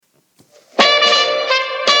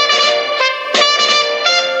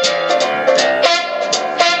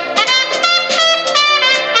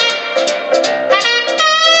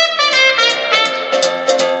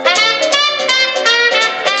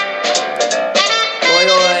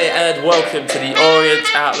and welcome to the Orient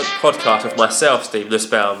Outlook podcast with myself, Steve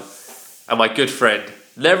Nussbaum, and my good friend,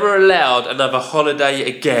 never allowed another holiday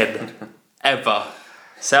again, ever.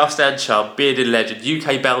 South Stand chum, bearded legend,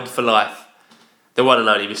 UK bound for life, the one and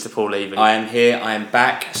only Mr. Paul Levy. I am here, I am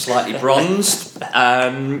back, slightly bronzed.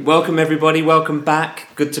 Welcome everybody, welcome back,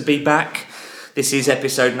 good to be back. This is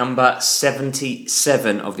episode number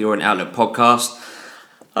 77 of the Orient Outlook podcast.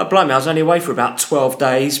 Blimey, I was only away for about 12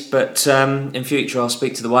 days, but in future I'll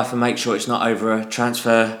speak to the wife and make sure it's not over a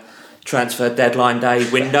transfer deadline day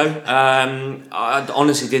window. I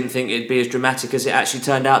honestly didn't think it'd be as dramatic as it actually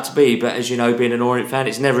turned out to be, but as you know, being an Orient fan,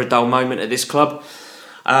 it's never a dull moment at this club.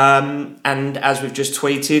 And as we've just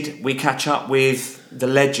tweeted, we catch up with the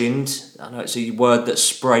legend. I know it's a word that's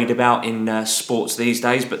sprayed about in sports these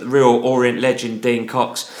days, but the real Orient legend, Dean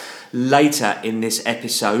Cox, later in this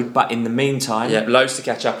episode. But in the meantime, loads to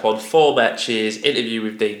catch up on. 4 matches, interview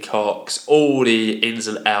with Dean Cox, all the ins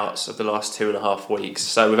and outs of the last 2.5 weeks.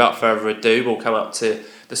 So without further ado, we'll come up to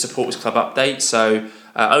the Supporters Club update. So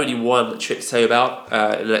only one trip to tell you about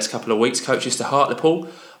in the next couple of weeks. Coaches to Hartlepool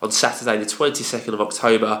on Saturday the 22nd of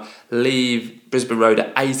October. Leave Brisbane Road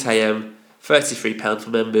at 8 a.m. £33 for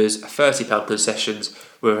members, £30 concessions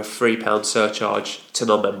with a £3 surcharge to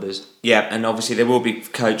non-members. Yeah, and obviously there will be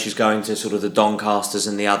coaches going to sort of the Doncasters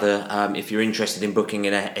and the other. If you're interested in booking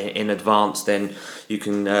in advance, then you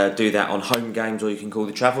can do that on home games, or you can call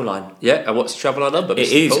the travel line. Yeah, and what's the travel line number?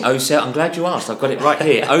 It is 07. I'm glad you asked. I've got it right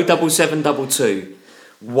here. 07722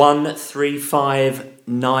 135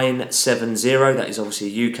 970. That is obviously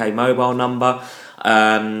a UK mobile number.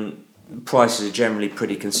 Prices are generally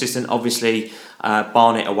pretty consistent. Obviously,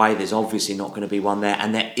 Barnet away, there's obviously not going to be one there,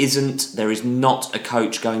 and there is not a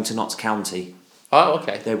coach going to Notts County. Oh,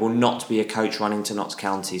 okay. There will not be a coach running to Notts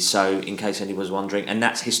County, so in case anyone was wondering, and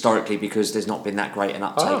that's historically because there's not been that great an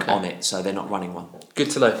uptake on it, so they're not running one. Good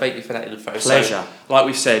to know. Thank you for that info. Pleasure. So, like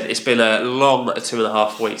we've said, it's been a long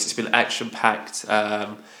 2.5 weeks. It's been action-packed.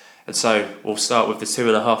 And so we'll start with the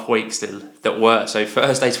 2.5 weeks then that were. So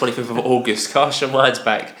Thursday, 25th of August, Carsham Lyons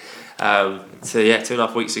back.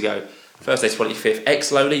 2.5 weeks ago. Thursday 25th,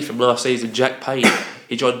 ex-loanee from last season, Jack Payne.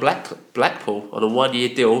 He joined Blackpool on a 1-year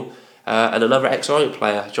deal, and another ex-Orient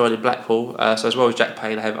player joining Blackpool. So as well as Jack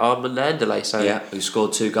Payne, I have Armand Landerley. Who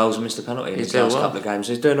scored 2 goals and missed a penalty in his last couple of games.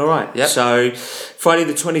 He's doing all right. Yep. So Friday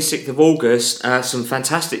the 26th of August, some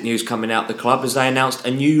fantastic news coming out the club as they announced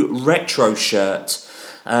a new retro shirt.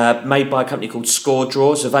 Made by a company called Score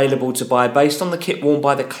Draws, available to buy based on the kit worn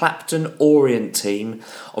by the Clapton Orient team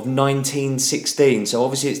of 1916. So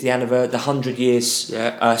obviously it's the 100 years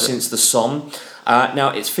since the Somme. Now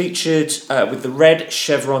it's featured with the red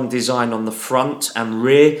chevron design on the front and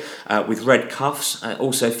rear with red cuffs. It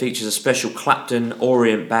also features a special Clapton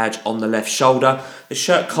Orient badge on the left shoulder. The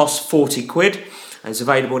shirt costs £40. And it's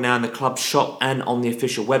available now in the club shop and on the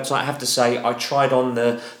official website. I have to say, I tried on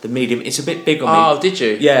the medium. It's a bit big on me. Oh, did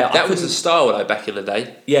you? Yeah. That was the style though back in the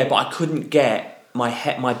day. Yeah, but I couldn't get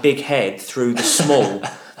my big head through the small.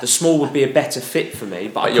 The small would be a better fit for me,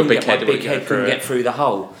 but your big head couldn't get through the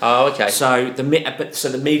hole. Oh, okay. So the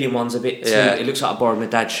medium one's a bit too... Yeah. It looks like I borrowed my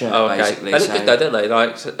dad's shirt, basically. They look good though, don't they?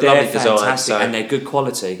 Like, they're lovely design. Fantastic, and they're good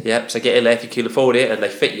quality. Yep, so get in there if you can afford it and they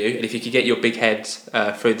fit you, and if you can get your big head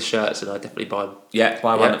through the shirts, then I'd definitely buy them. Yeah,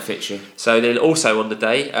 buy one that fits you. So then also on the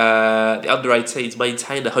day, the under-18s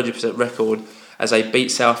maintained a 100% record as they beat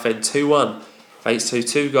Southend 2-1, thanks to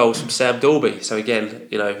 2 goals from Sam Dalby. So again,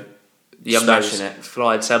 you know, the unknowns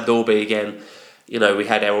flying Sam Dalby again. You know, we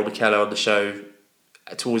had Errol McKellar on the show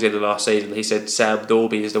towards the end of last season. He said Sam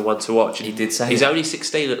Dalby is the one to watch. And he did say he's only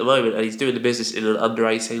 16 at the moment, and he's doing the business in an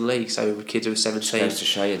under-18 league. So with kids who are 17 to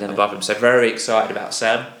show you, above him. So very excited about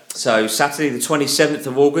Sam. So Saturday the 27th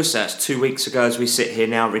of August, that's 2 weeks ago as we sit here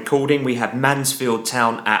now recording, we have Mansfield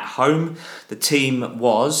Town at home. The team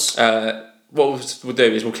was... what we'll do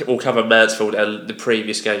is we'll cover Mansfield and the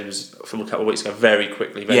previous games from a couple of weeks ago very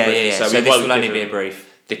quickly. Yeah. So this will only be a brief.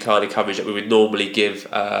 The kind of coverage that we would normally give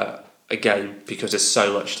a game because there's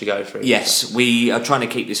so much to go through. Yes, we are trying to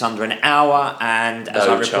keep this under an hour, and as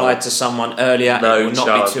I replied to someone earlier, it will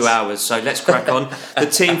not be 2 hours. So let's crack on. The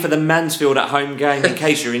team for the Mansfield at home game, in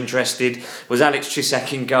case you're interested, was Alex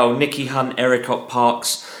Chisak in goal, Nicky Hunt, Ericott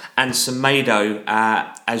Parks, and Semedo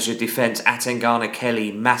as your defence. Atengana,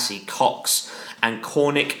 Kelly, Massey, Cox and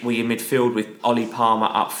Cornick were your midfield with Ollie Palmer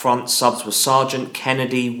up front. Subs were Sargent,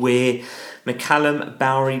 Kennedy, Weir, McCallum,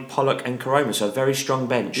 Bowery, Pollock and Karoma. So a very strong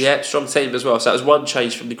bench. Yeah, strong team as well. So that was one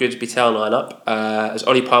change from the Grimsby Town lineup as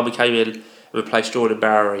Ollie Palmer came in and replaced Jordan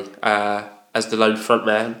Bowery as the lone front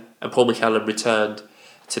man, and Paul McCallum returned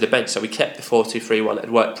to the bench. So we kept the 4-2-3-1 that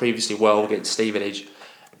had worked previously well against Stevenage.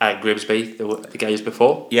 and Grimsby the games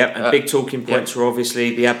before. Yep, and big talking points were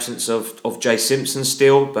obviously the absence of Jay Simpson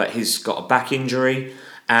still, but he's got a back injury,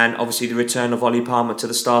 and obviously the return of Ollie Palmer to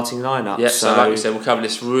the starting lineup. Yeah, so like we said, we'll cover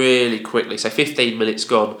this really quickly. So 15 minutes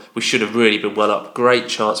gone, we should have really been well up. Great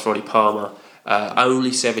chance for Ollie Palmer.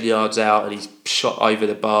 Only 7 yards out, and he's shot over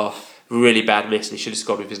the bar. Really bad miss, and he should have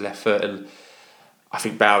scored with his left foot. And I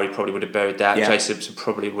think Bowery probably would have buried that. Jay Simpson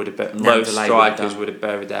probably would have buried. Most strikers would have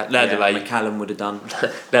buried that. McCallum would have done.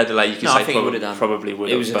 Nandelay, you can say probably would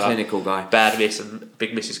have. He was a clinical guy. Bad miss and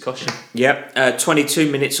big misses cost you. Yep,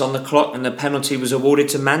 22 minutes on the clock, and the penalty was awarded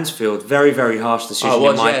to Mansfield. Very, very harsh decision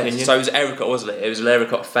in my opinion. So it was Ericott, wasn't it? It was an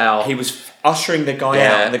Ericott foul. He was ushering the guy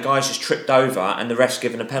out, and the guy's just tripped over, and the ref's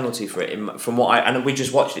given a penalty for it. And we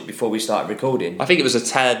just watched it before we started recording. I think it was a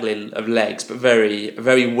tangling of legs, but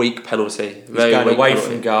very weak penalty. Very going away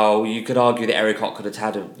from goal. You could argue that Ericott could have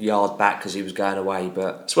had a yard back because he was going away,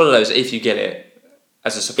 but it's one of those. If you get it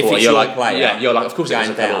as a supporter, you're like, you're like, of course it was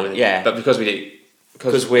a penalty. Yeah, but because we did.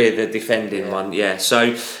 Because we're the defending one,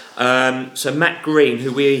 So, so Matt Green,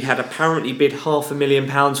 who we had apparently bid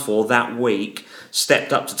 £500,000 for that week,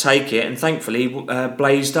 stepped up to take it and thankfully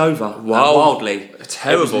blazed over wildly.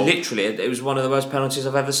 Terrible. It was one of the worst penalties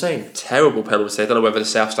I've ever seen. Terrible penalty. I don't know whether the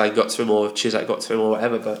South Stand got to him or Chisak got to him or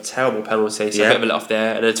whatever, but terrible penalty. So a bit of a let off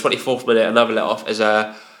there. And then 24th minute, another let off as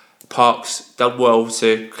Parks done well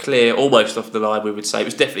to clear almost off the line, we would say. It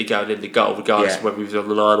was definitely going in the goal, regardless of whether he was on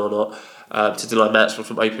the line or not. To deny Mansfield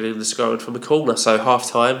from opening the scoring from the corner. So half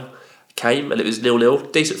time came and it was 0-0.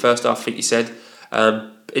 Decent first half, I think you said.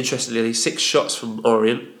 Interestingly, 6 shots from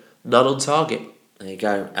Orient, none on target. There you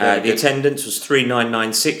go. The attendance was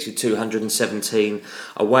 3,996 with 217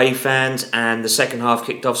 away fans, and the second half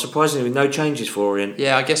kicked off surprisingly with no changes for Orient.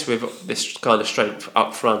 Yeah, I guess with this kind of strength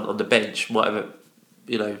up front on the bench, might have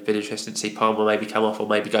been interesting to see Palmer maybe come off or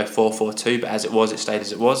maybe go 4-4-2, but as it was, it stayed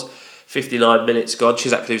as it was. 59 minutes gone.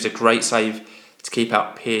 Chisak was a great save to keep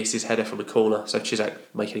out Pearce's header from the corner. So Chisak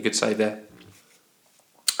making a good save there.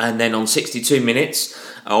 And then on 62 minutes,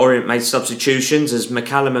 Orient made substitutions as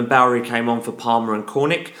McCallum and Bowery came on for Palmer and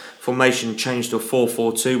Cornick. Formation changed to a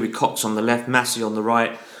 4-4-2 with Cox on the left, Massey on the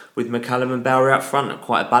right, with McCallum and Bowery up front.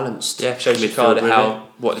 Quite a balanced. Yeah, shows you kind of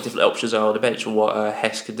what the different options are on the bench and what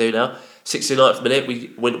Hess can do now. 69th minute,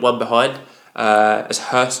 we went one behind as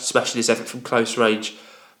Hurst smashing his effort from close range.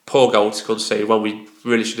 Poor goal to concede, one we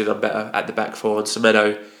really should have done better at the back four. And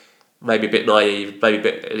Semedo, maybe a bit naive, maybe a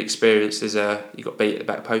bit inexperienced, he got beat at the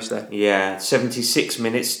back post there. Yeah, 76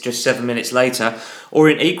 minutes, just 7 minutes later,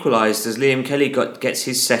 Orient equalised as Liam Kelly gets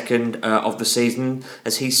his second of the season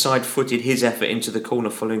as he side-footed his effort into the corner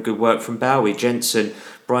following good work from Bowie.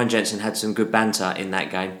 Brian Jensen had some good banter in that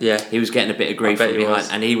game. Yeah, he was getting a bit of grief from behind,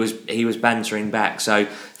 and he was bantering back. So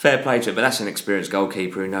fair play to him. But that's an experienced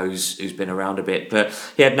goalkeeper who knows who's been around a bit. But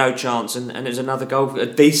he had no chance, and it was another goal, a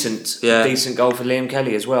decent goal for Liam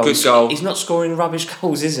Kelly as well. Good goal. He's not scoring rubbish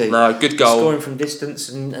goals, is he? No, good goal. He's scoring from distance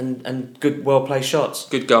and good well placed shots.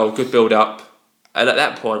 Good goal, good build up. And at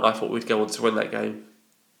that point, I thought we'd go on to win that game.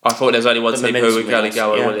 I thought there was only one team who would going to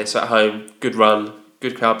go and win this at home. Good run,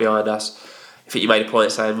 good crowd behind us. I think you made a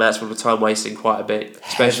point saying Mansfield were time wasting quite a bit,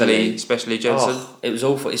 especially Jensen. Oh, it was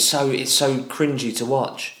awful. It's so cringy to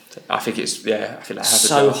watch. I think that happens.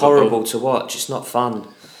 So horrible to watch. It's not fun.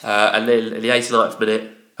 And then in the 89th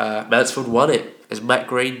minute, Mansfield won it as Matt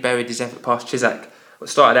Green buried his effort past Chisak. What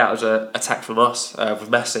started out as an attack from us with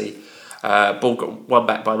Massey. Ball got won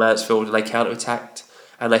back by Mansfield and they counter-attacked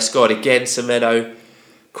and they scored again. Semedo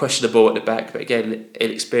questionable at the back, but again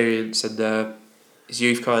inexperience and his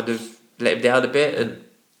youth kind of let him down a bit. And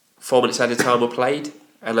 4 minutes at a time were played,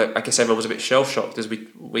 and I guess everyone was a bit shell shocked as we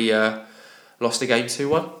lost the game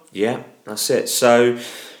 2-1. Yeah, that's it. So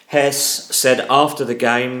Hess said after the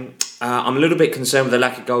game, I'm a little bit concerned with the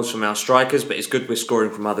lack of goals from our strikers, but it's good we're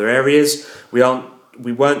scoring from other areas.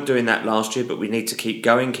 We weren't doing that last year, but we need to keep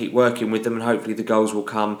going, keep working with them, and hopefully the goals will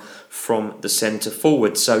come from the centre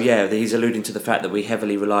forward. So yeah, he's alluding to the fact that we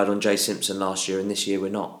heavily relied on Jay Simpson last year, and this year we're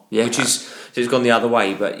not. Yeah, it's gone the other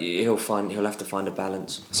way, but he'll have to find a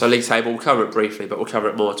balance. So league table, we'll cover it briefly, but we'll cover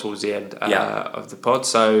it more towards the end of the pod.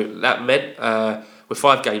 So that meant with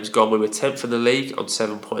 5 games gone, we were 10th in the league on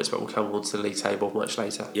 7 points, but we'll come on to the league table much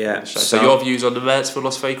later. Yeah. So your views on the Mansfield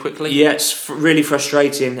loss very quickly? Yeah, it's really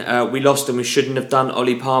frustrating. We lost and we shouldn't have done.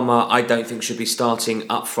 Ollie Palmer, I don't think should be starting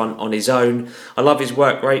up front on his own. I love his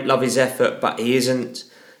work rate, love his effort, but he isn't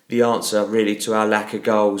the answer really to our lack of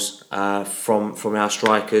goals from our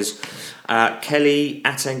strikers. Kelly,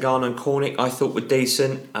 Atangana and Cornick I thought were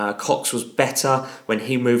decent. Cox was better when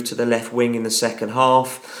he moved to the left wing in the second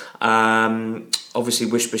half. Obviously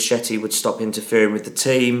wish Bichetti would stop interfering with the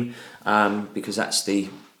team because that's the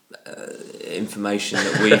information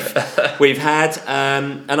that we've had.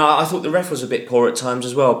 And I thought the ref was a bit poor at times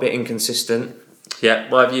as well, a bit inconsistent. Yeah,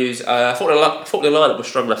 my views. I thought the lineup was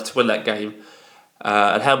strong enough to win that game.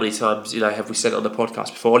 And how many times have we said it on the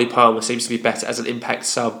podcast before? Ollie Palmer seems to be better as an impact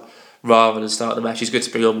sub rather than start the match. He's good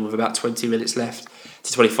to bring on with about 20 minutes left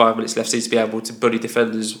to 25 minutes left. Seems to be able to bully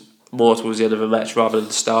defenders more towards the end of a match rather than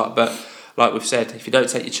the start. But like we've said, if you don't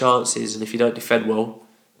take your chances and if you don't defend well,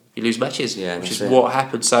 you lose matches, which is what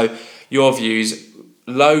happened. So your views,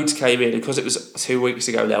 loads came in, and because it was 2 weeks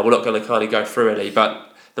ago now, we're not going to kind of go through any,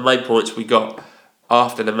 but the main points we got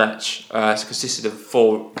after the match consisted of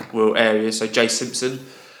 4 real areas. So Jay Simpson,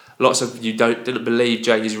 lots of you didn't believe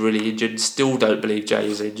Jay is really injured, still don't believe Jay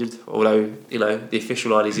is injured, although the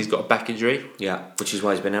official line is he's got a back injury. Yeah, which is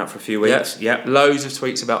why he's been out for a few weeks. Yeah. Loads of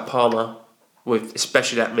tweets about Palmer, with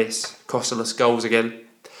especially that miss costing us goals again.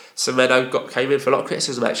 Semedo came in for a lot of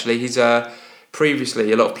criticism actually. He's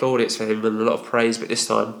previously a lot of plaudits for him and a lot of praise, but this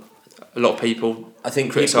time a lot of people. I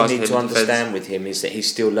think people need to understand with him is that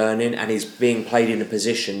he's still learning and he's being played in a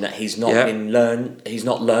position that he's not learned. He's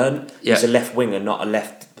a left winger, not a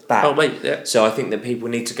left back. Oh mate, yeah. So I think that people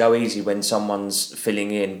need to go easy when someone's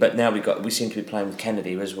filling in. But now we seem to be playing with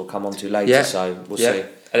Kennedy, as we'll come on to later. Yeah. So we'll see.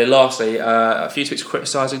 And then lastly, a few tweets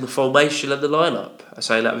criticising the formation and the lineup,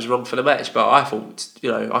 saying that was wrong for the match. But I thought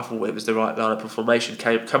it was the right lineup and formation.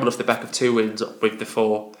 Coming off the back of 2 wins with the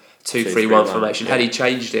 4-2-3-1 formation. Had he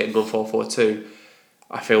changed it and gone 4-4-2,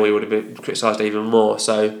 I feel we would have been criticised even more.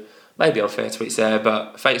 So maybe unfair tweets there.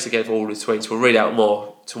 But thanks again for all the tweets. We'll read out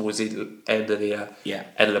more towards the end of the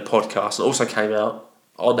end of the podcast. And also came out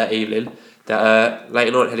on that evening that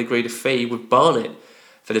Leighton Orient had agreed a fee with Barnet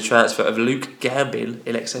for the transfer of Luke Gambin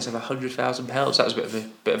in excess of £100,000. That was a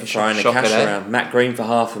bit of a shocker there. Around. Matt Green for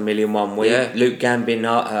 £500,000 1 week. Yeah. Luke Gambin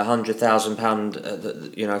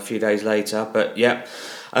 £100,000 a few days later. But yeah.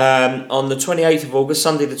 On the 28th of August,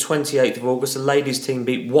 Sunday the 28th of August, the ladies team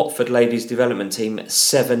beat Watford ladies development team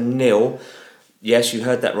 7-0. Yes, you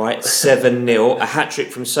heard that right, 7-0. A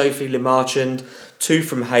hat-trick from Sophie Lemarchand, 2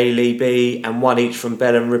 from Hayley B, and 1 each from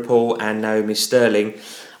Bellen Ripple and Naomi Sterling.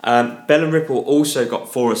 Bellen Ripple also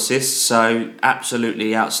got 4 assists, so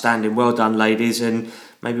absolutely outstanding. Well done, ladies, and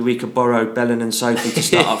maybe we could borrow Bellen and Sophie to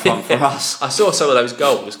start up front for us. I saw some of those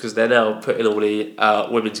goals because they're now putting all the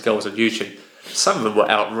women's goals on YouTube. Some of them were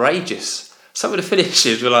outrageous. Some of the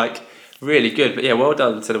finishes were really good. But yeah, well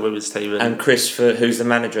done to the women's team. And Chris, who's the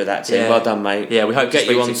manager of that team. Yeah. Well done, mate. Yeah, we hope to get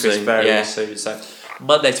you on Chris very soon. So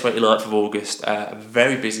Monday 29th of August, a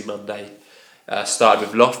very busy Monday. Started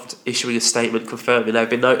with Loft issuing a statement confirming they've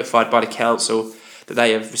been notified by the council that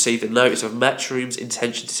they have received a notice of Matchroom's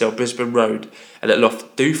intention to sell Brisbane Road, and that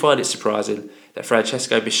Loft do find it surprising that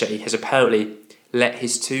Francesco Bichetti has apparently let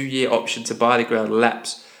his 2-year option to buy the ground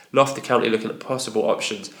lapse. Loft are currently looking at possible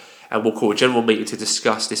options and will call a general meeting to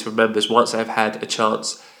discuss this with members once they have had a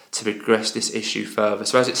chance to progress this issue further.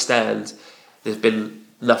 So as it stands, there's been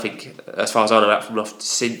nothing, as far as I know, out from Loft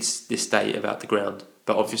since this date about the ground.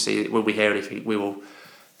 But obviously, when we hear anything, we will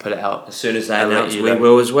put it out. As soon as they announce, we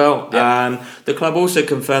will as well. Yeah. The club also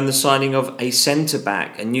confirmed the signing of a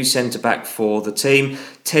centre-back, a new centre-back for the team.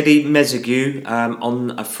 Teddy Mezigue,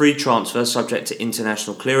 on a free transfer subject to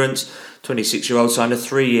international clearance. 26-year-old signed a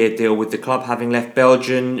 3-year deal with the club, having left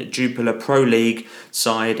Belgian Jupiler Pro League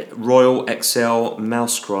side Royal Excel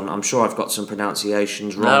Mouscron. I'm sure I've got some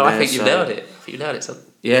pronunciations wrong. No, I think you nailed it. I think you nailed it, son.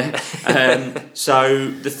 Yeah.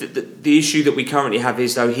 So the issue that we currently have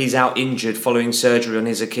is, though, he's out injured following surgery on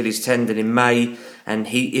his Achilles tendon in May, and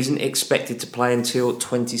he isn't expected to play until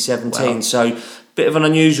 2017. Wow. So bit of an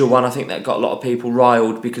unusual one. I think that got a lot of people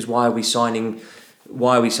riled because why are we signing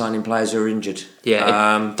players who are injured?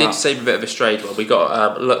 Yeah, it did seem a bit of a strange one. We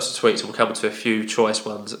got lots of tweets and we'll come to a few choice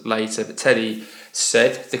ones later. But Teddy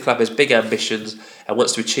said the club has big ambitions and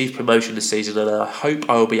wants to achieve promotion this season, and I hope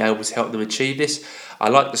I will be able to help them achieve this. I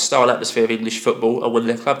like the style and atmosphere of English football, and when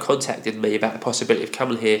the club contacted me about the possibility of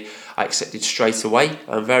coming here, I accepted straight away.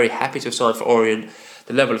 I'm very happy to have signed for Orient.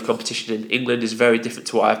 The level of competition in England is very different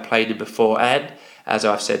to what I've played in before, and as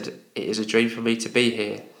I've said, it is a dream for me to be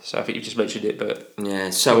here. So I think you just mentioned it, but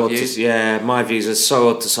my views are so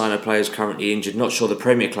odd to sign a player who's currently injured. Not sure the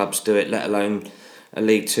Premier clubs do it, let alone a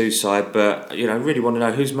League Two side. But really want to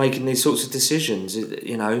know who's making these sorts of decisions.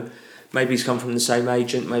 Maybe he's come from the same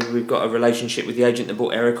agent. Maybe we've got a relationship with the agent that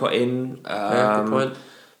brought Ericott in. Good point.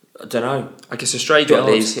 I don't know. I guess a strange one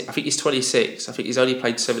is, I think he's 26. I think he's only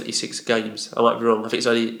played 76 games. I might be wrong. I think it's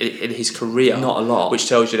only in his career. Not a lot. Which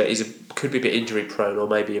tells you that could be a bit injury prone or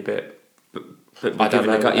maybe a bit... But I don't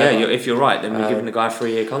know. If you're right, then we're giving the guy a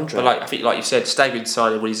 3-year contract. But I think, like you said, staggering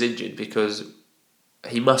signing when he's injured because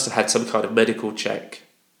he must have had some kind of medical check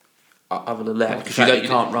other than that. Because you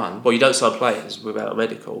can't run. Well, you don't sign players without a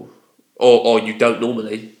medical. Or you don't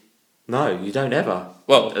normally. No, you don't ever.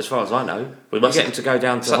 Well, as far as I know. We You must get them to go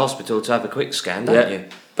down to the hospital to have a quick scan, don't you?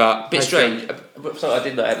 But a bit strange. Something I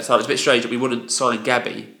didn't know at the time. It's a bit strange that we wouldn't sign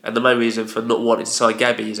Gabby, and the main reason for not wanting to sign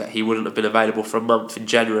Gabby is that he wouldn't have been available for a month in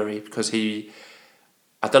January because I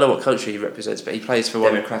don't know what country he represents, but he plays for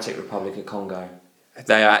Democratic Republic of Congo.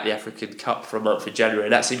 They are at the African Cup for a month in January,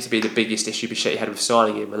 and that seems to be the biggest issue Bichetti had with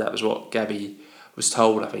signing him, and that was what Gabby was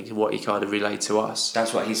told, I think, and what he kind of relayed to us.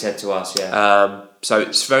 That's what he said to us, yeah. So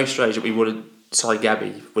it's very strange that we wouldn't sign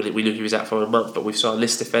Gabby when we knew he was out for a month, but we've signed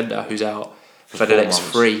this defender who's out for the next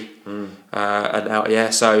 3 and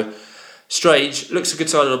out, so strange. Looks a good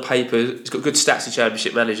signing on paper. He's got good stats in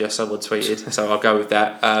Championship Manager, someone tweeted, so I'll go with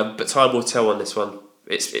that. But time will tell on this one.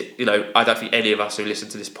 I don't think any of us who listen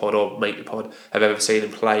to this pod or make the pod have ever seen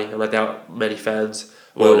him play, and I doubt many fans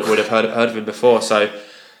would have heard of him before, so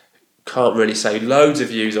can't really say loads of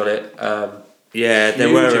views on it.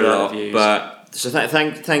 There were a lot of views, but so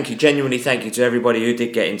thank you, genuinely thank you to everybody who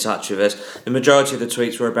did get in touch with us. The majority of the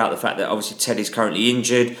tweets were about the fact that obviously Teddy's currently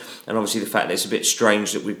injured, and obviously the fact that it's a bit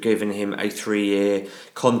strange that we've given him a 3-year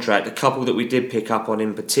contract. A couple that we did pick up on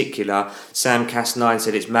in particular, Sam Cas9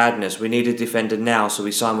 said it's madness. We need a defender now, so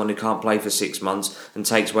we sign one who can't play for 6 months and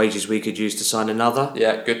takes wages we could use to sign another.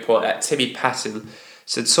 Yeah, good point. Timmy Patton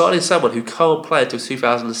said signing someone who can't play until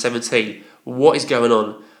 2017. What is going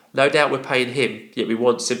on? No doubt we're paying him, yet we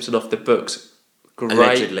want Simpson off the books.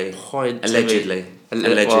 Great point. Allegedly,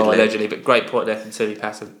 but great point there from Timmy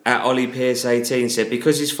Patton. At Ollie Pierce 18 said,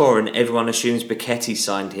 because he's foreign, everyone assumes Bichetti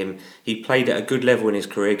signed him. He played at a good level in his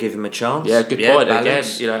career. Give him a chance. Yeah, good point.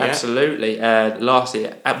 Balance. Again, absolutely. And lastly,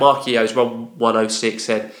 at Marquio's 106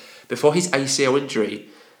 said, before his ACL injury,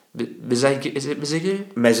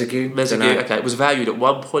 Mezigu? Okay, it was valued at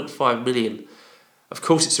 1.5 million. Of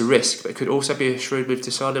course, it's a risk, but it could also be a shrewd move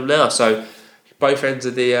to sign him now. So both ends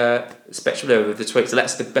of the spectrum there with the tweets, and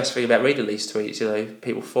that's the best thing about reading these tweets.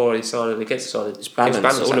 People for his signing and against signing. It's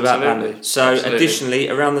balance, all about balance. So additionally,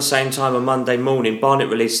 around the same time on Monday morning, Barnet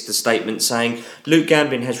released a statement saying Luke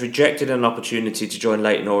Gambin has rejected an opportunity to join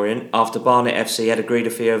Leyton Orient after Barnet FC had agreed a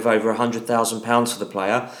fee of over £100,000 for the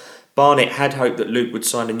player. Barnet had hoped that Luke would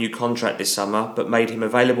sign a new contract this summer, but made him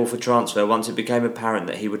available for transfer once it became apparent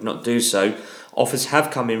that he would not do so. Offers have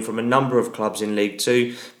come in from a number of clubs in League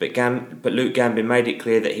Two, but Luke Gambin made it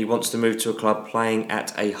clear that he wants to move to a club playing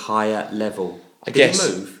at a higher level. Did he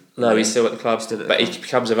move? No, he's still at the club. He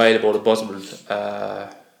becomes available on the Bosman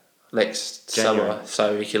next summer,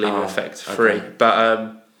 so he can leave in effect free. But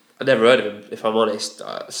I never heard of him, if I'm honest.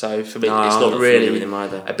 So for me, it's not really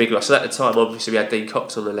a big loss. So at the time, obviously, we had Dean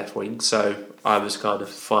Cox on the left wing, so I was kind of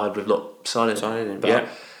fine with not signing him. But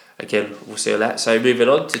again, we'll see on that. So moving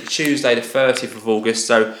on to Tuesday, the 30th of August.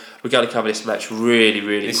 So we're going to cover this match really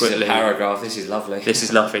quickly. This is a paragraph. This is lovely. This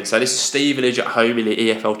is nothing. So this is Stevenage at home in the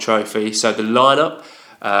EFL Trophy. So the lineup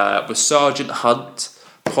was Sargent, Hunt,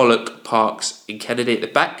 Pollock, Parks, and Kennedy at the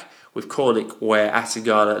back, with Cornick, Ware,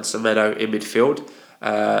 Attingana, and Semedo in midfield.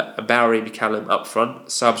 And Bowery, McCallum up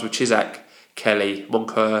front. Subs with Chizak, Kelly,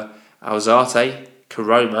 Moncur, Alzate,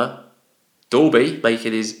 Karoma, Dalby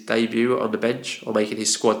making his debut on the bench, or making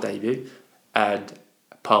his squad debut, and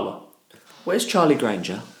Palmer. Where's Charlie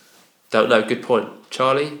Granger? Don't know, good point.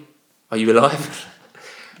 Charlie, are you alive?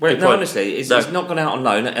 Honestly, he's not gone out on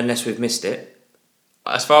loan unless we've missed it.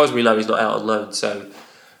 As far as we know, he's not out on loan, so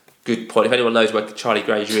good point. If anyone knows where Charlie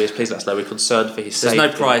Granger is, please let us know. We're concerned for his safety.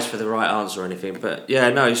 There's no prize for the right answer or anything, but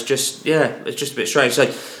it's just a bit strange.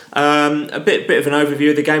 So, a bit of an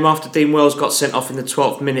overview of the game. After Dean Wells got sent off in the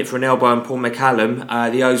 12th minute for an elbow and Paul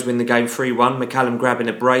McCallum, the O's win the game 3-1. McCallum grabbing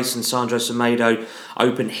a brace, and Sandro Semedo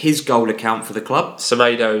opened his goal account for the club.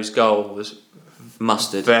 Semedo's goal was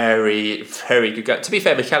mustard. Very, very good goal. To be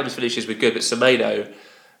fair, McCallum's finishes were good, but Semedo,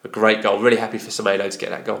 a great goal. Really happy for Semedo to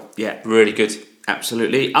get that goal. Yeah, really good.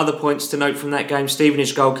 Absolutely. Other points to note from that game: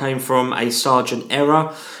 Stevenage goal came from a Sargent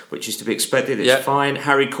error, which is to be expected. It's fine.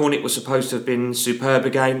 Harry Cornick was supposed to have been superb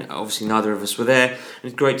again. Obviously, neither of us were there.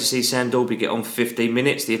 It's great to see Sam Dalby get on for 15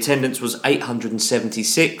 minutes. The attendance was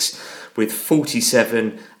 876, with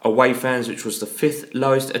 47 away fans, which was the 5th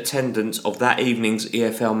lowest attendance of that evening's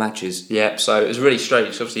EFL matches. Yeah, so it was really strange.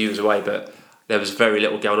 Obviously, he was away, but there was very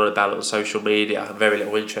little going on about it on social media, and very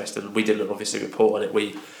little interest, and we didn't obviously report on it.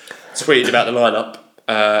 We tweeted about the lineup,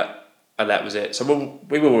 and that was it. So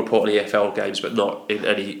we will report on EFL games, but not in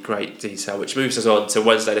any great detail, which moves us on to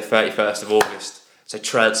Wednesday the 31st of August, so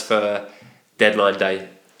transfer deadline day.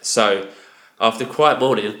 So after a quiet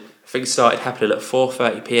morning, things started happening at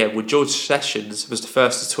 4:30pm, when George Sessions was the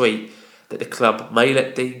first to tweet that the club may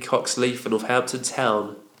let Dean Cox leave for Northampton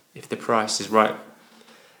Town if the price is right.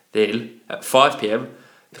 Then at 5 p.m,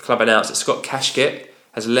 the club announced that Scott Cashkett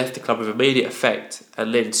has left the club with immediate effect,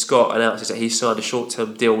 and then Scott announces that he's signed a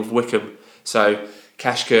short-term deal with Wycombe. So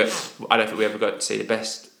Cashkett, I don't think we ever got to see the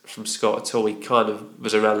best from Scott at all. He kind of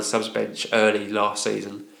was around the subs bench early last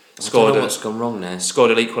season. I don't know what's gone wrong there.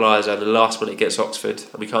 Scored an equaliser in the last minute against Oxford,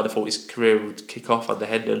 and we kind of thought his career would kick off under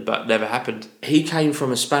Hendon, but never happened. He came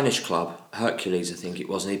from a Spanish club, Hercules I think it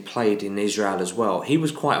was, and he played in Israel as well. He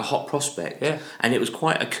was quite a hot prospect, and it was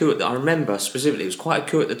quite a coup I remember specifically, it was quite a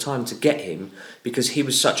coup at the time to get him, because he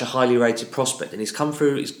was such a highly rated prospect, and he's come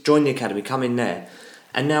through, he's joined the academy, come in there,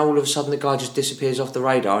 and now all of a sudden the guy just disappears off the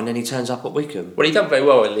radar, and then he turns up at Wycombe. Well, he done very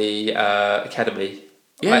well in the academy.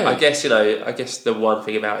 Yeah. I guess the one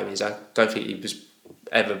thing about him is I don't think he was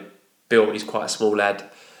ever built. He's quite a small lad.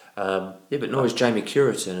 But nor is Jamie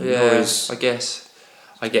Curitan. I guess.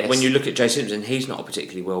 When you look at Jay Simpson, he's not a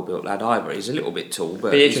particularly well built lad either. He's a little bit tall,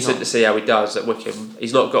 but be interesting to see how he does at Wycombe.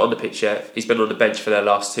 He's not got on the pitch yet. He's been on the bench for their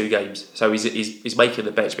last 2 games, so he's making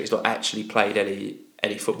the bench, but he's not actually played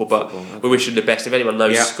any football. But okay. We wish him the best. If anyone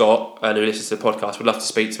knows Scott and who listens to the podcast, we'd love to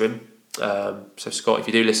speak to him. So Scott, if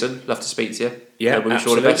you do listen, love to speak to you. Yeah, we wish you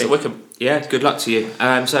all the best at Wycombe. Yeah, good luck to you.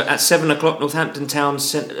 So at 7 o'clock, Northampton Town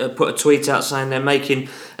put a tweet out saying they're making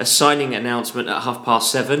a signing announcement at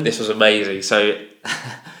 7:30. This was amazing. So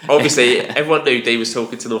obviously everyone knew Dean was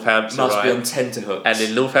talking to Northampton. Must be on tenterhooks. And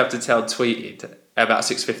then Northampton Town tweeted about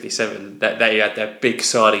 6:57 that they had their big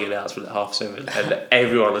signing announcement at 7:30, and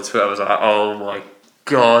everyone on Twitter was like, "Oh my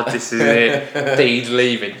God, this is it! Dean's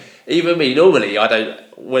leaving." Even me, normally I don't.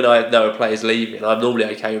 When I know a player's leaving, I'm normally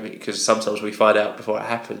okay with it because sometimes we find out before it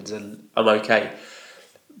happens, and I'm okay.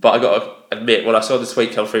 But I got to admit, when I saw the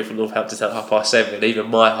tweet come through from Northampton at 7:30,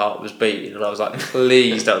 even my heart was beating, and I was like,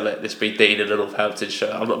 "Please don't let this be Dean in a Northampton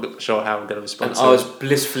shirt." I'm not sure how I'm going to respond. I was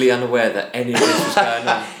blissfully unaware that any of this was going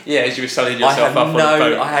on. Yeah, as you were sunning yourself up on the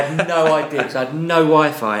boat. I had no idea because I had no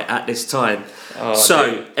Wi-Fi at this time.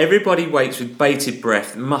 Everybody waits with bated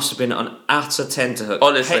breath. It must have been an utter tenterhook.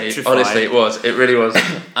 Honestly, it was. It really was.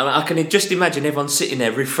 I can just imagine everyone sitting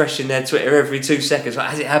there refreshing their Twitter every 2 seconds. Like,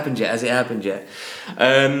 has it happened yet? Has it happened yet?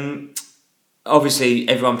 Obviously,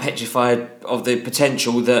 everyone petrified of the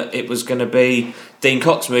potential that it was going to be Dean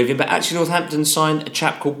Cox moving, but actually Northampton signed a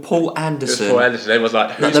chap called Paul Anderson. Paul Anderson. Everyone's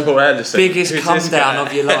like, who's Paul Anderson? Biggest come down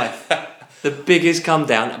of your life. The biggest come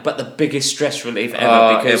down, but the biggest stress relief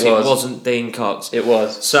ever because it wasn't Dean Cox. It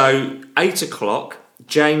was. So 8 o'clock,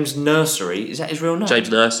 James Nursery, is that his real name? James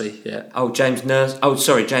Nursey, yeah. James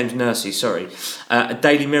Nursey, sorry. A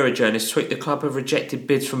Daily Mirror journalist tweeted the club have rejected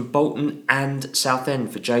bids from Bolton and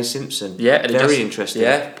Southend for Jay Simpson. Yeah, and very interesting.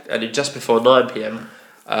 Yeah, and just before 9 p.m,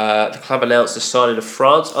 the club announced the signing of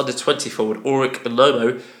France under-20 forward Orient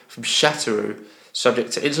Nomo from Châteauroux,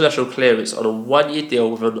 subject to international clearance on a 1-year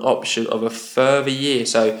deal with an option of a further year.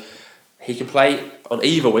 So he can play on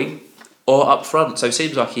either wing or up front. So it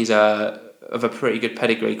seems like he's of a pretty good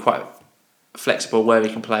pedigree, quite flexible where he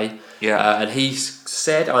can play. Yeah. And he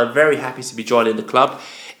said, "I'm very happy to be joining the club.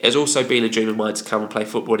 It has also been a dream of mine to come and play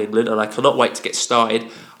football in England, and I cannot wait to get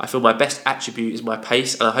started. I feel my best attribute is my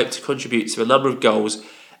pace, and I hope to contribute to a number of goals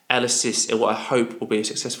and assists in what I hope will be a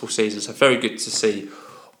successful season." So very good to see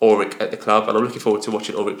Ulrich at the club, and I'm looking forward to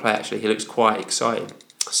watching Ulrich play. Actually, he looks quite exciting.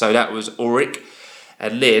 So that was Ulrich,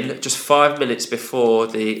 and then just 5 minutes before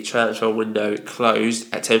the transfer window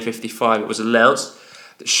closed at 10:55, it was announced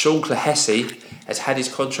that Sean Clohessy has had his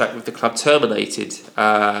contract with the club terminated.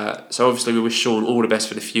 So obviously we wish Sean all the best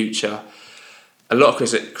for the future. A lot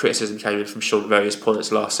of criticism came in from Sean at various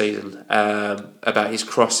points last season about his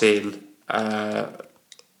crossing, but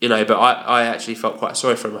I actually felt quite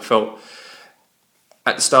sorry for him. I felt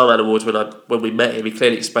at the Starman Awards when we met him, he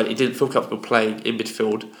clearly explained he didn't feel comfortable playing in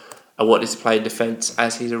midfield and wanted to play in defence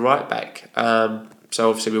as he's a right back. So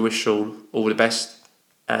obviously we wish Sean all the best,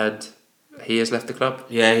 and he has left the club.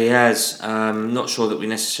 Yeah, he has. Not sure that we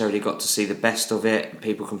necessarily got to see the best of it.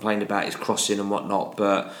 People complained about his crossing and whatnot,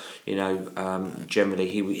 but generally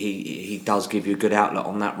he does give you a good outlet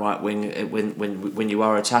on that right wing when you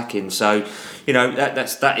are attacking. So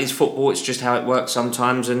that is football. It's just how it works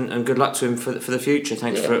sometimes. And good luck to him for the future.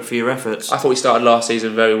 Thanks for your efforts. I thought he started last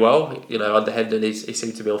season very well. Under Hendon he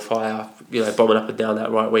seemed to be on fire. Bombing up and down that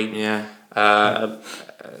right wing. Yeah.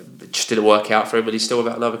 It just didn't work out for him, and he's still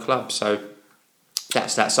without another club. So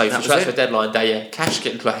that's that. So for transfer deadline day, Cash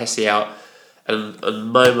getting Clohessy out and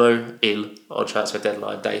Momo in on transfer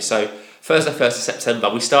deadline day. So Thursday, 1st of September,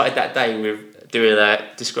 we started that day with doing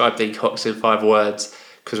describe Dean Cox in 5 words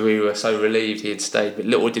because we were so relieved he had stayed. But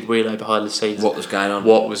little did we know behind the scenes what was going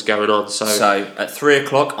on. So at 3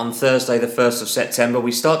 o'clock on Thursday, the 1st of September,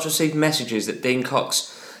 we start to receive messages that Dean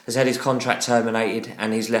Cox has had his contract terminated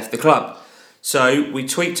and he's left the club. So we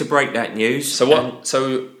tweet to break that news. So what?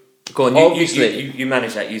 So go on. Obviously, you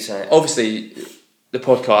manage that. You say it. Obviously, the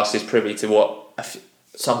podcast is privy to what.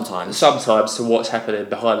 Sometimes to what's happening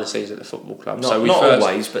behind the scenes at the football club. Not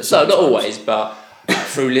always, but sometimes. No, not always, but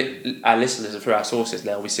through our listeners and through our sources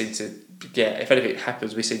now, we seem to get, if anything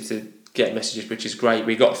happens, we seem to get messages, which is great.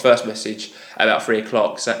 We got a first message about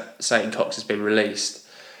 3:00 saying Cox has been released,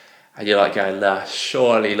 and you're like going, nah,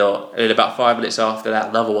 surely not. And then about 5 minutes after that,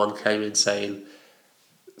 another one came in saying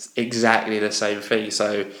exactly the same thing.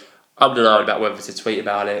 So I'm denying about whether to tweet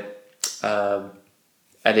about it, and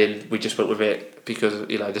then we just went with it because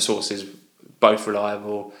the sources both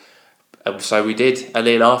reliable, and so we did. And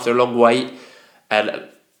then after a long wait and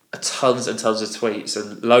tons and tons of tweets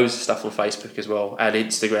and loads of stuff on Facebook as well and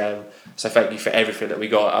Instagram, so thank you for everything that we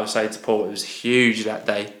got. I was saying to Paul, it was huge that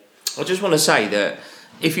day. I just want to say that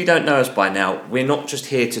if you don't know us by now, we're not just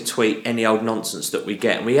here to tweet any old nonsense that we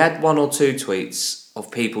get. And we had 1 or 2 tweets of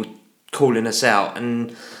people calling us out,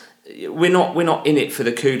 and we're not in it for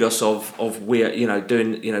the kudos of we're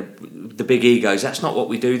doing the big egos. That's not what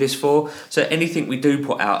we do this for. So anything we do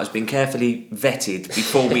put out has been carefully vetted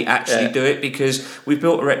before we actually do it, because we've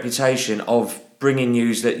built a reputation of bringing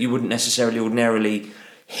news that you wouldn't necessarily ordinarily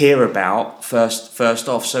hear about first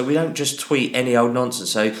off. So we don't just tweet any old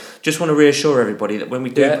nonsense. So just want to reassure everybody that when we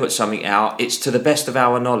do put something out, it's to the best of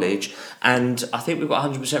our knowledge, and I think we've got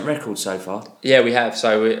 100% record so far. Yeah, we have.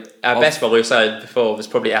 So our best one, we were saying before, was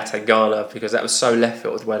probably Atangana, because that was so left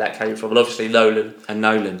field where that came from, and obviously Nolan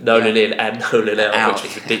in and Nolan out, which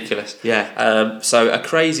was ridiculous. So a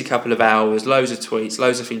crazy couple of hours, loads of tweets,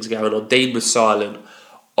 loads of things going on. Dean was silent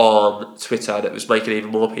on Twitter, that was making even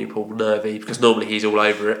more people nervy, because normally he's all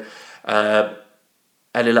over it. And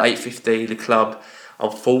then at 8:15, the club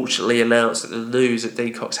unfortunately announced that the news that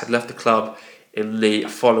Dean Cox had left the club in the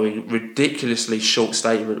following ridiculously short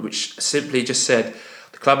statement, which simply just said,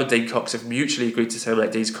 the club and Dean Cox have mutually agreed to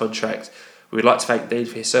terminate Dean's contract. We would like to thank Dean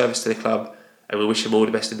for his service to the club, and we wish him all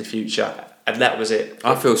the best in the future. And that was it.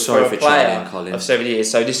 I feel sorry for Charlie and Colin. Of 7 years.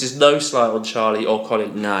 So this is no slight on Charlie or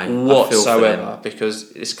Colin whatsoever,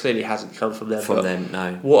 because this clearly hasn't come from them.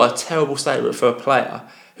 No. What a terrible statement for a player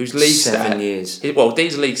whose league 7 years. Well,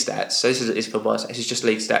 Dean's league stats, so this is just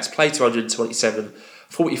league stats. Played 227,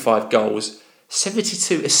 45 goals,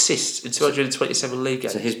 72 assists in 227 league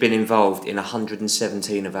games. So he's been involved in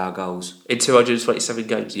 117 of our goals. In 227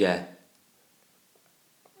 games? Yeah.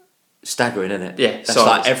 Staggering, isn't it? Yeah, that's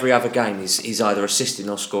like every other game he's either assisting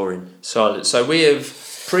or scoring. Silent. So we have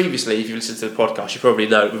previously, if you listen to the podcast, you probably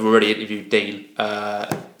know we've already interviewed Dean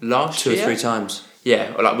last year. 2 or 3 times.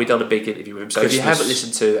 Yeah, we've done a big interview with him. So if you haven't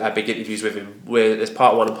listened to our big interviews with him, there's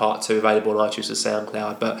part 1 and part 2 available on iTunes and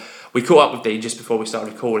SoundCloud. But we caught up with Dean just before we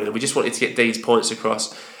started recording, and we just wanted to get Dean's points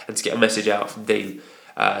across and to get a message out from Dean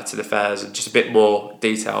to the fans, and just a bit more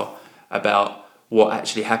detail about what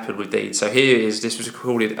actually happened with Dean. So this was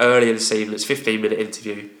recorded earlier this evening. It's a 15-minute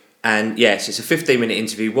interview. And yes, it's a 15-minute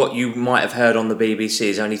interview. What you might have heard on the BBC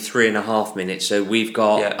is only 3.5 minutes. So we've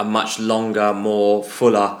got a much longer, more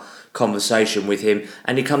fuller conversation with him.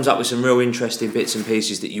 And he comes up with some real interesting bits and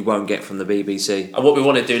pieces that you won't get from the BBC. And what we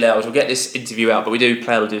want to do now is we'll get this interview out, but we do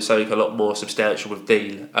plan on doing something a lot more substantial with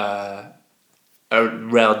Dean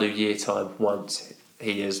around New Year time, once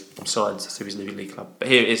he has signed to his new league club. But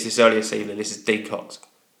here it is, this earlier season. This is Dean Cox.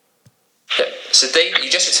 So Dean, you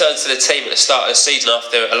just returned to the team at the start of the season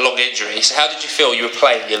after a long injury. So how did you feel you were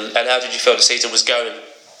playing, and how did you feel the season was going?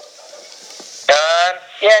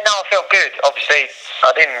 I felt good. Obviously,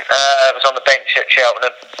 I didn't. I was on the bench at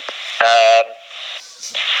Cheltenham.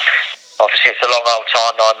 Obviously, it's a long old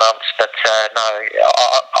time, 9 months. But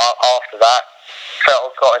after that, felt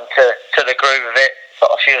I got into the groove of it.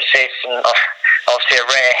 Got a few assists and obviously a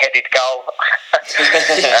rare-headed goal.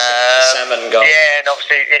 Salmon goal. Yeah, and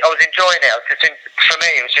obviously I was enjoying it. For me,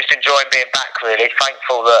 it was just enjoying being back, really.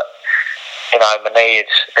 Thankful that my knee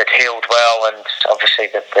had healed well, and obviously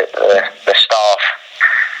the staff,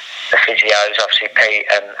 the physios, obviously Pete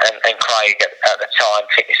and Craig at the time,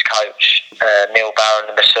 fitness coach, Neil Barron,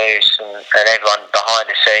 the masseuse, and everyone behind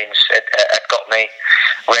the scenes had got me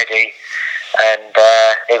ready. And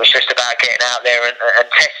it was just about getting out there and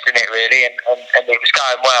testing it, really, and it was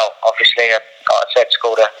going well. Obviously, like I said,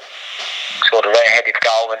 scored a rare-headed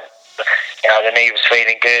goal, and the knee was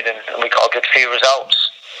feeling good, and we got a good few results.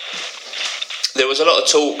 There was a lot of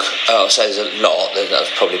talk, I'll say there's a lot, that was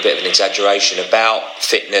probably a bit of an exaggeration, about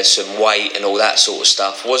fitness and weight and all that sort of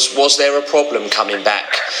stuff. Was there a problem coming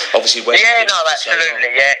back? Obviously, absolutely,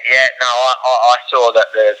 I saw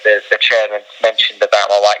that the chairman mentioned about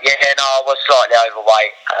my weight. I was slightly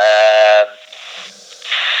overweight.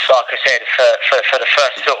 like I said, for the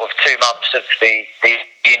first sort of 2 months of the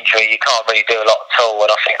injury, you can't really do a lot at all.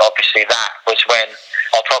 And I think obviously that was when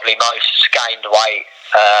I probably most gained weight.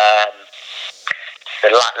 The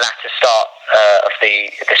latter start of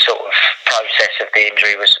the sort of process of the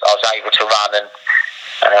injury was I was able to run, and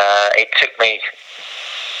it took me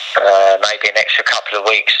maybe an extra couple of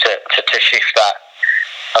weeks to shift that.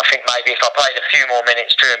 I think maybe if I played a few more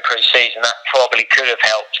minutes during pre-season, that probably could have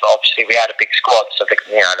helped. But obviously, we had a big squad, so the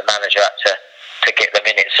manager had to get the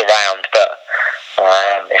minutes around. But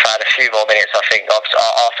if I had a few more minutes, I think after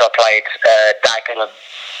I played Dagenham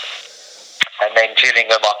and then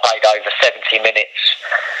Gillingham, I played over 70 minutes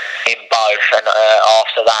in both. And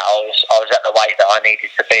after that, I was at the weight that I needed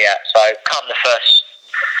to be at. So come the first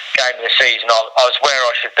game of the season, I was where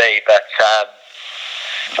I should be, but.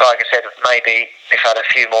 Like I said, maybe if I had a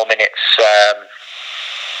few more minutes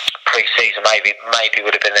pre-season, maybe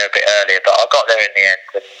would have been there a bit earlier. But I got there in the end.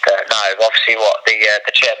 And, no, obviously, what the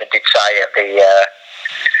chairman did say at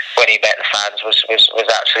when he met the fans was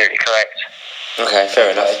absolutely correct. Okay,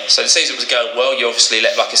 fair enough. So the season was going well. You obviously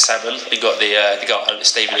leapt like a salmon. You got the goal home to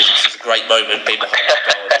Stevenage, which was a great moment, being behind the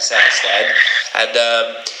goal in the south stand. And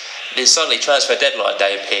then suddenly transfer deadline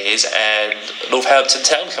day appears, and Northampton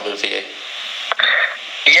Town coming for you.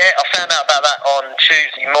 Yeah, I found out about that on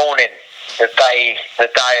Tuesday morning, the day of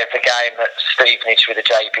the game at Stevenage with the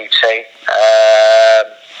JPT.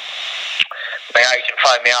 My agent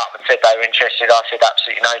phoned me up and said they were interested. I said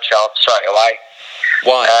absolutely no chance straight away.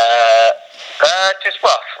 Why? Because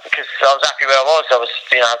I was happy where I was.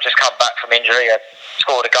 I've just come back from injury. I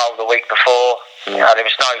scored a goal the week before. There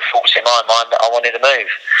was no thoughts in my mind that I wanted to move.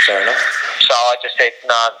 Fair enough. So I just said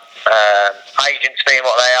no. Agents being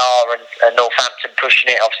what they are, and Northampton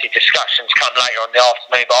pushing it. Obviously, discussions come later on in the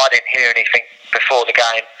afternoon, but I didn't hear anything before the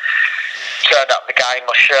game. Turned up the game,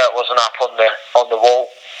 my shirt wasn't up on the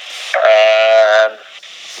wall.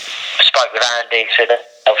 Spoke with Andy, said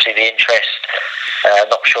obviously the interest.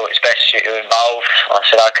 Not sure it's best you're involved. I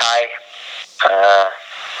said okay.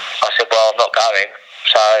 I said well, I'm not going.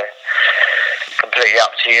 So completely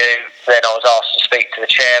up to you. Then I was asked to speak to the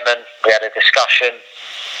chairman. We had a discussion.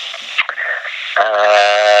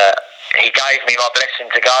 He gave me my blessing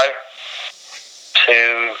to go to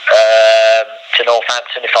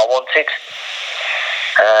Northampton if I wanted.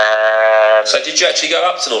 So did you actually go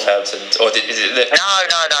up to Northampton, or is it? No.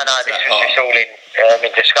 This was just all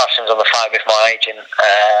in discussions on the phone with my agent.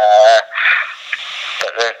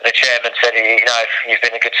 But the chairman said, you've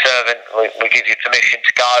been a good servant. We give you permission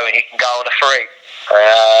to go, and you can go on a free.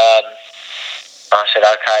 I said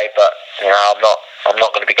okay, but I'm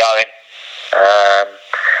not going to be going.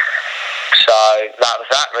 So that was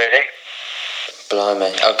that, really.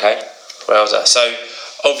 Blimey. Okay. Well, so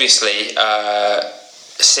obviously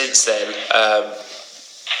since then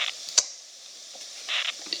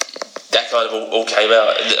that kind of all came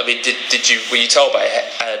out. I mean, were you told by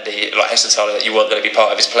Andy, like Heston told you, that you weren't going to be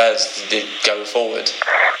part of his plans going forward?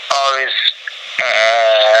 I was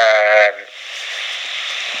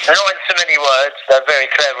not in so many words. They're very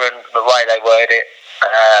clever in the way they word it.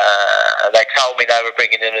 They told me they were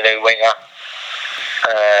bringing in a new winger.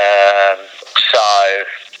 So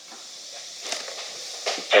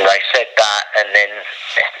they said that, and then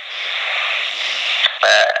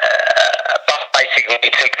basically we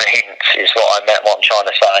took the hint, is what I'm trying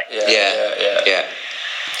to say. Yeah.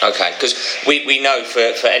 Okay, because we know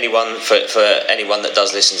for anyone that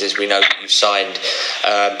does listen to this, we know that you've signed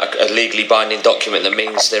a legally binding document that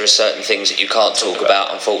means there are certain things that you can't talk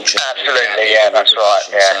about, unfortunately. Absolutely, yeah, that's right.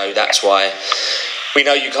 Yeah. So that's why we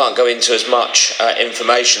know you can't go into as much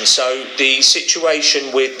information. So the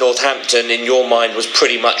situation with Northampton, in your mind, was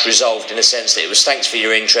pretty much resolved in a sense that it was thanks for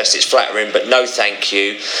your interest, it's flattering, but no thank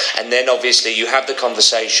you. And then obviously you have the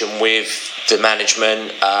conversation with the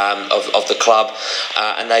management of the club,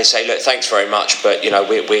 and they say, look, thanks very much, but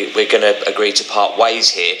we're going to agree to part ways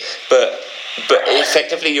here. But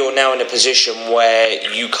effectively you're now in a position where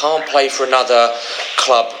you can't play for another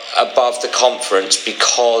club above the conference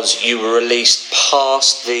because you were released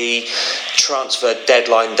past the transfer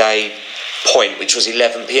deadline day point, which was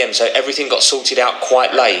 11 p.m. So everything got sorted out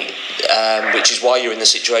quite late, which is why you're in the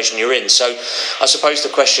situation you're in. So I suppose the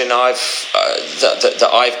question that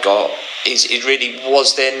I've got is really,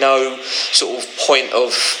 was there no sort of point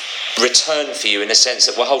of return for you, in a sense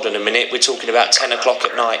that, well, hold on a minute, we're talking about 10 o'clock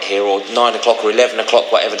at night here, or 9 o'clock or 11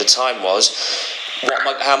 o'clock, whatever the time was.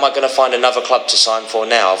 How am I going to find another club to sign for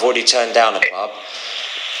now? I've already turned down a club.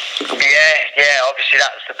 Yeah, obviously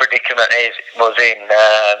that was the predicament was in.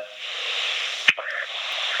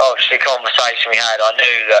 Obviously, conversation we had, I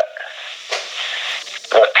knew that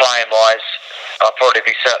playing wise, I'll probably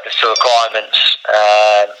be surplus to requirements,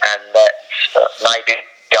 and that maybe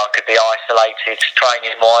I could be isolated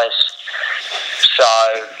training-wise. So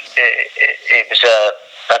it was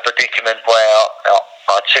a predicament where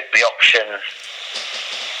I took the option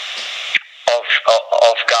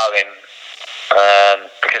of going,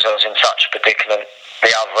 because I was in such a predicament the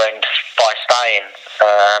other end by staying.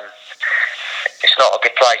 It's not a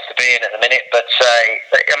good place to be in at the minute, but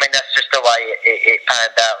I mean that's just the way it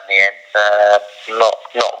panned out in the end.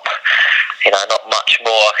 Not much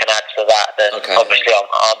more I can add to that. Than obviously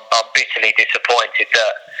I'm bitterly disappointed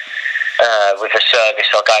that with the service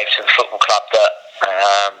I gave to the football club that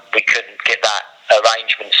we couldn't get that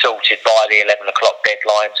arrangement sorted by the 11 o'clock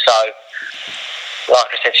deadline. So,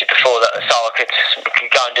 like I said to you before, so I could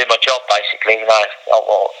go and do my job basically. I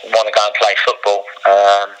want to go and play football,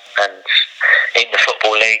 and in the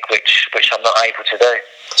football league, which I'm not able to do.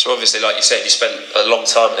 So obviously, like you said, you spent a long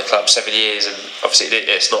time at the club, 7 years, and obviously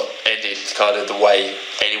it's not ended kind of the way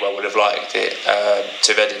anyone would have liked it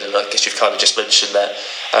to have ended. And I guess you've kind of just mentioned that.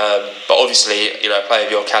 But obviously, a player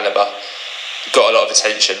of your calibre got a lot of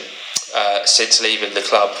attention since leaving the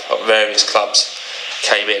club. Various clubs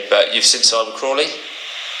came in, but you've since signed with Crawley.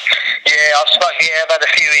 Yeah, I've had a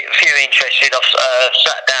few interested. I've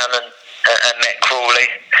sat down and met Crawley,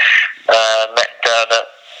 met Dermot,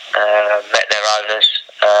 met their owners,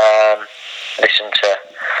 listened to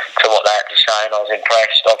what they had to say, and I was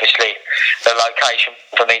impressed. Obviously, the location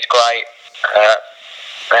for me is great.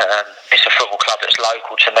 It's a football club that's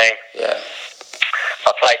local to me. Yeah.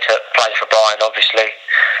 I played for Brian, obviously,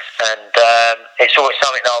 and it's always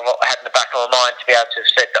something that I've had in the back of my mind to be able to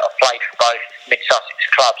have said that I've played for both Mid-Sussex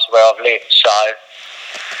clubs where I've lived. So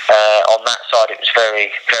on that side, it was very,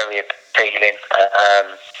 very appealing.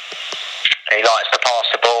 He likes to pass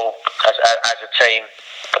the ball as a team,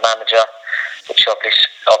 the manager, which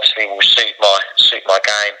obviously will suit my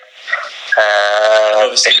game.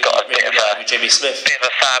 It's got a bit of a Jimmy Smith. Bit of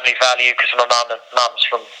a family value because my mum's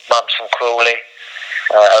from Crawley.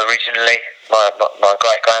 Originally, my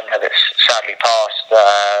great granddad that's sadly passed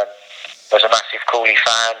was a massive Crawley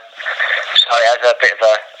fan, so it has a bit of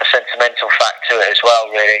a sentimental fact to it as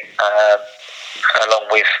well, really.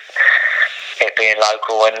 Along with it being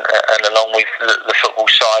local and along with the football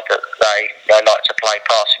side that they like to play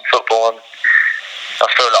passing football, and I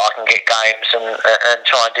feel like I can get games and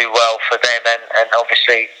try and do well for them and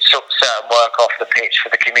obviously certain work off the pitch for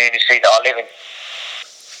the community that I live in.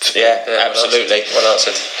 Yeah, absolutely. Well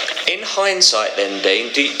answered. In hindsight then,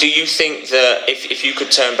 Dean, do you think that if you could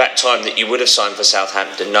turn back time that you would have signed for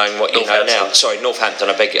Southampton, knowing what you know now? Sorry, Northampton,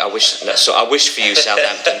 I beg you, I wish for you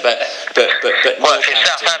Southampton, but well, if it's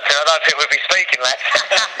Southampton, I don't think we'd be speaking, lads.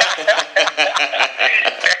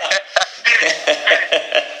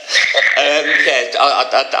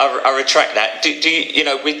 I retract that. Do you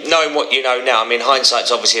with knowing what you know now? I mean,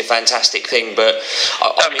 hindsight's obviously a fantastic thing, but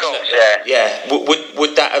of course,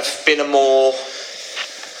 would that have been a more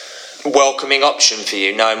welcoming option for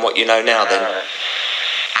you, knowing what you know now? Then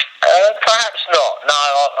perhaps not.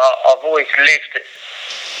 No, I've always lived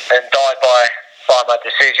and died by my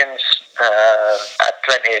decisions. Had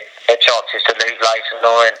plenty of chances to lose Leighton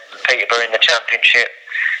Orient and Peterborough in the Championship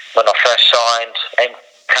when I first signed.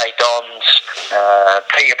 MK Dons,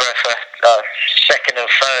 Peterborough for second and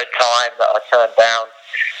third time that I turned down.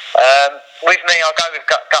 With me, I go with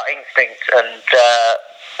gut instinct, and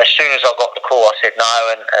as soon as I got the call, I said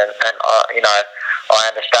no. And I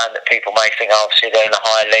understand that people may think obviously they're in a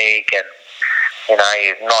high league, and you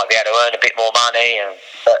might be able to earn a bit more money.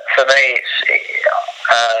 But for me,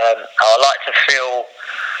 I like to feel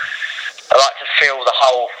the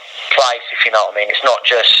whole place, if you know what I mean. It's not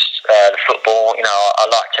just the football. I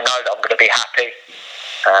like to know that I'm going to be happy.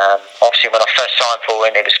 Obviously, when I first signed for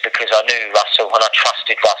Orient, it was because I knew Russell and I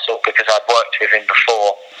trusted Russell because I'd worked with him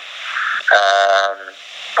before.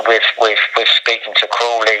 With speaking to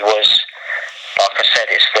Crawley was, like I said,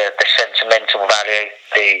 it's the sentimental value.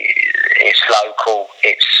 It's local.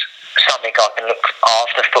 It's something I can look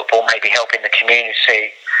after football, maybe helping the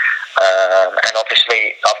community. And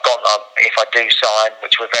obviously, if I do sign,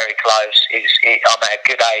 which we're very close, I'm at a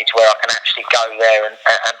good age where I can actually go there and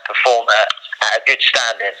perform at a good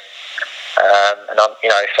standard. And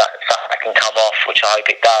if that can come off, which I hope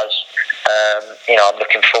it does, I'm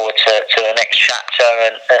looking forward to the next chapter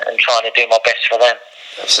and trying to do my best for them.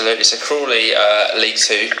 Absolutely. So Crawley, League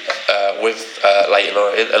Two, with Leighton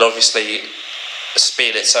Orient, and obviously,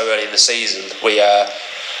 being it so early in the season, we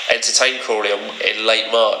entertained Crawley in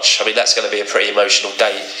late March. I mean, that's going to be a pretty emotional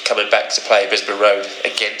day coming back to play Brisbane Road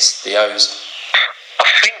against the O's.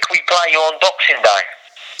 I think we play you on Boxing Day.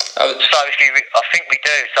 So I think we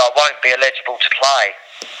do. So I won't be eligible to play.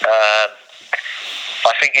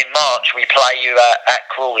 I think in March we play you at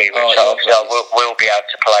Crawley, which obviously I will be able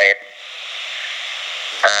to play in.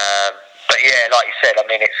 But yeah, like you said, I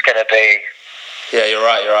mean, it's going to be. Yeah, you're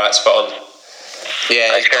right. Spot on.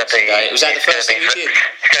 Yeah, it's going to be. Was that the first thing you did?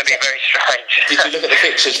 It's going to be very strange. Did you look at the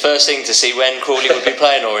fixtures first thing to see when Crawley would be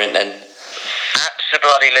playing Orient then?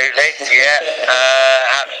 Absolutely, yeah,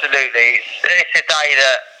 absolutely. It's a day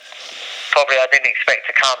that probably I didn't expect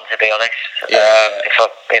to come, to be honest. Yeah. If I'm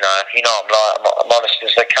honest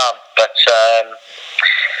as they come. But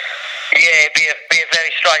yeah, it'd be a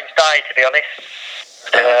very strange day, to be honest.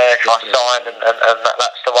 If I sign and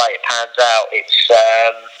that's the way it pans out. It's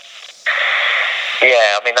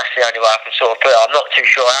yeah, I mean that's the only way I can sort of put it. I'm not too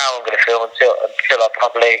sure how I'm going to feel until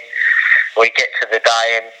we get to the day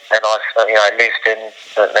and I've lived and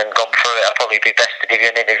gone through it. I'll probably be best to give you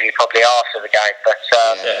an interview probably after the game. But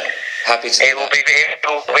happy to. It will be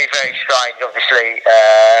very strange, obviously.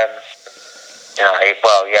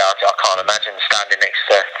 I can't imagine standing next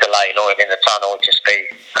to Leighton Orient in the tunnel. It'd just be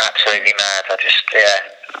absolutely mad.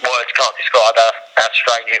 Words can't describe how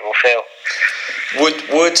strange it will feel.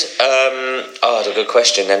 That's a good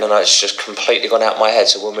question then, and it's just completely gone out of my head,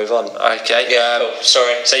 so we'll move on. Okay. Cool.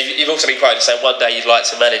 Sorry. So you've also been quite saying one day you'd like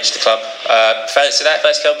to manage the club. Fancy that?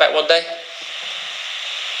 First come back one day?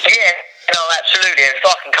 Yeah, no, absolutely. If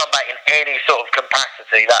I can come back in any sort of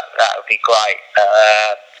capacity, that would be great.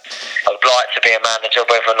 I would like to be a manager.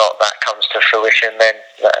 Whether or not that comes to fruition, then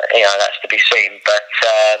that's to be seen. But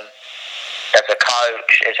as a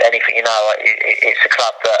coach, as anything, it's a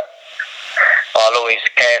club that I'll always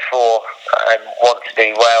care for and want to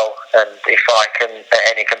do well. And if I can, at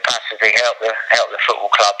any capacity, help the football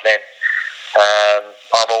club, then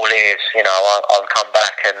I'm all ears. I'll come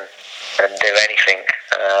back and do anything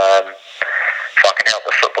if I can help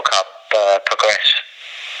the football club progress.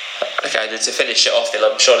 Okay, then to finish it off, then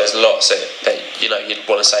I'm sure there's lots that you'd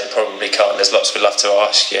want to say and probably can't. There's lots we'd love to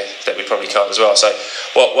ask you that we probably can't as well. So,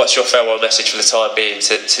 what's your farewell message for the time being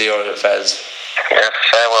to the Orient fans? Yeah,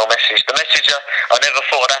 farewell message. The message I never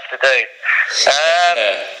thought I'd have to do.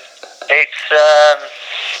 It's.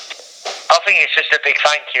 I think it's just a big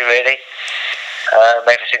thank you, really.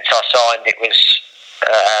 Ever since I signed, it was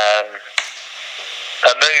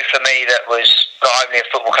a move for me that was not only a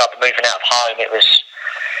football club, but moving out of home. It was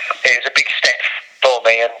a big step for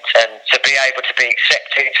me, and to be able to be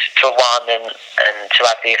accepted for one and to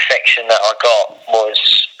have the affection that I got was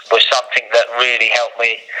something that really helped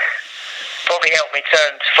me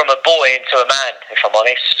turn from a boy into a man, if I'm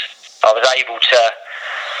honest. I was able to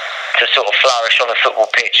sort of flourish on a football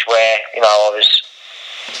pitch where I was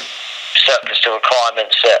surplus to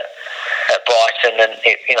requirements at Brighton, and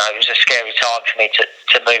it was a scary time for me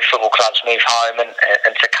to move football clubs, move home,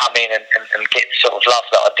 and to come in and get the sort of love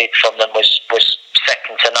that I did from them was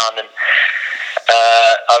second to none. And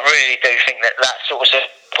I really do think that sort of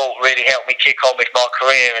support really helped me kick on with my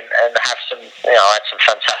career and have some. I had some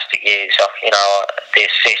fantastic years. The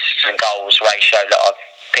assists and goals ratio that I've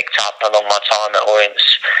picked up along my time at Orient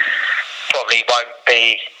probably won't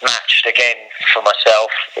be matched again for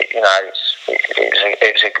myself. It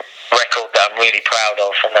was a record that I'm really proud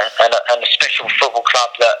of, and a special football club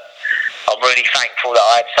that I'm really thankful that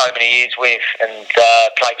I had so many years with, and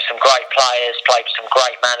played with some great players, played with some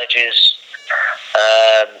great managers,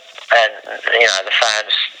 and the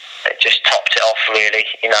fans just topped it off really.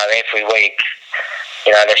 Every week,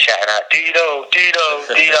 they're shouting out Dino,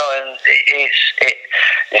 and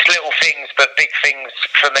it's little things but big things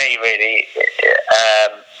for me really.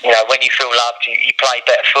 When you feel loved, you play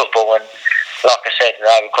better football, and like I said,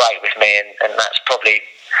 they were great with me, and that's probably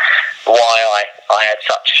why I had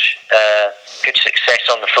such good success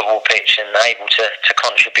on the football pitch and able to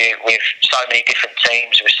contribute with so many different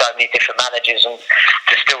teams, with so many different managers, and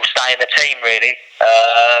to still stay in the team really.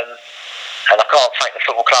 And I can't thank the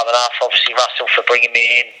football club enough. Obviously Russell for bringing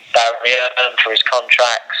me in, Barry for his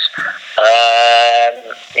contracts,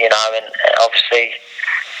 and obviously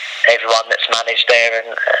everyone that's managed there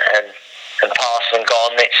and passed and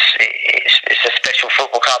gone. It's a special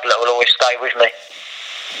football club that will always stay with me.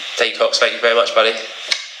 Dean Cox, thank you very much, buddy.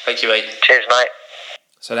 Thank you, mate. Cheers, mate.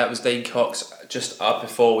 So that was Dean Cox just up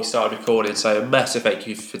before we started recording. So a massive thank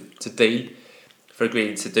you to Dean for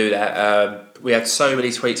agreeing to do that. We had so many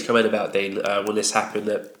tweets come in about Dean when this happened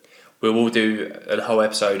that we will do a whole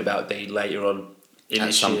episode about Dean later on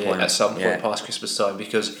at some point past Christmas time,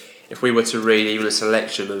 because if we were to read even a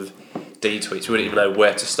selection of Dean tweets, we wouldn't even know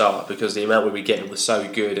where to start, because the amount we were getting was so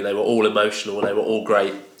good and they were all emotional and they were all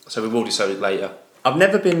great. So we will do something later. I've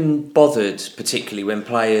never been bothered particularly when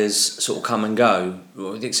players sort of come and go,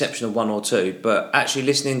 with the exception of one or two, but actually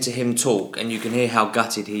listening to him talk, and you can hear how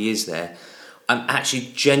gutted he is there, I'm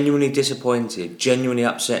actually genuinely disappointed, genuinely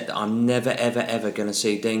upset that I'm never, ever, ever going to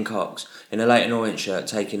see Dean Cox in a Leyton Orient shirt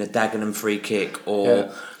taking a Dagenham free kick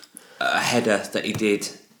or a header that he did.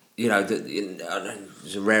 You know,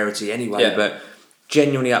 it's a rarity anyway, but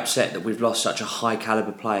genuinely upset that we've lost such a high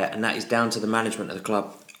calibre player, and that is down to the management of the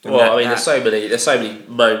club. And there's so many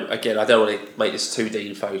moments. Again, I don't want to make this too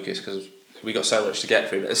Dean focused because we got so much to get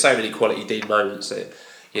through. But there's so many quality Dean moments that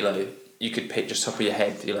you could pick just top of your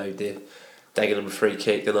head. The Dagenham free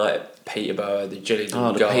kick, the night at Peterborough, the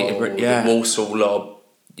Gillingham goal, the Walsall lob.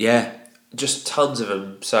 Yeah, just tons of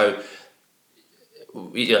them. So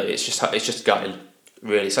it's just gutting.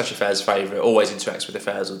 Really, such a fan's favourite. Always interacts with the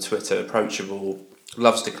fans on Twitter. Approachable,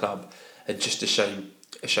 loves the club, and just a shame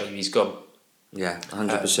he's gone. Yeah,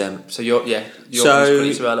 100%. So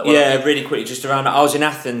really quickly, just around. I was in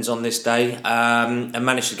Athens on this day and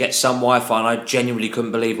managed to get some Wi-Fi, and I genuinely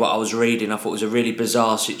couldn't believe what I was reading. I thought it was a really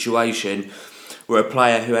bizarre situation where a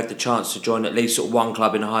player who had the chance to join at least sort of one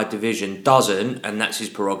club in a high division doesn't, and that's his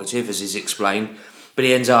prerogative, as is explained. But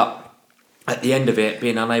he ends up at the end of it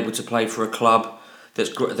being unable to play for a club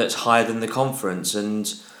that's higher than the conference, and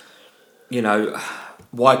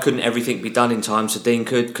why couldn't everything be done in time so Dean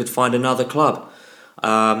could find another club?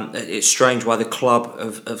 It's strange why the club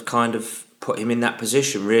have kind of put him in that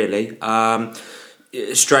position, really.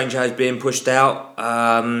 It's strange how he's being pushed out.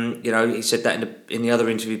 He said that in the other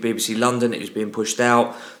interview, BBC London, it was being pushed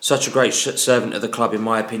out. Such a great servant of the club, in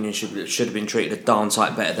my opinion, should have been treated a darn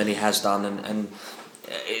sight better than he has done, and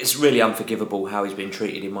it's really unforgivable how he's been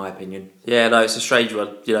treated, in my opinion. Yeah, no, it's a strange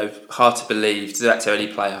one. Hard to believe. To do that to any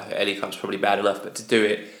player at any club's probably bad enough, but to do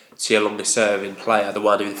it to your longest serving player, the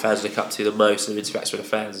one who the fans look up to the most and interacts with the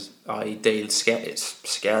fans, i.e. Dean, it's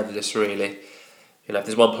scandalous, really. If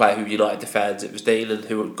there's one player who united the fans, it was Dean, and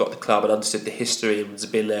who got the club and understood the history and has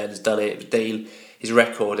been there and has done it. It was Dean. His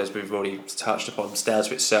record, as we've already touched upon, stands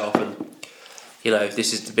for itself, and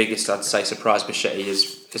this is the biggest, I'd say, surprise Machete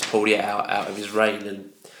has pulled it out of his reign.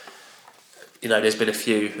 And there's been a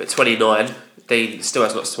few. At 29, Dean still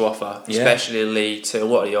has lots to offer, especially in League Two.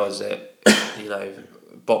 What are the odds that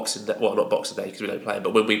Boxing Day, well, not Boxing Day because we don't play them,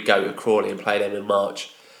 but when we go to Crawley and play them in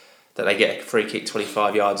March, that they get a free kick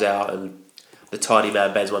 25 yards out and the tiny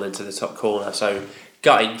man bends one into the top corner. So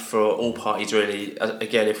gutting for all parties, really.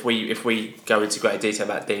 Again, if we go into great detail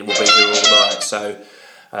about Dean, we'll be here all night. So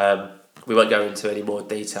we won't go into any more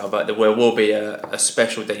detail, but there will be a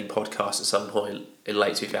special Dean podcast at some point in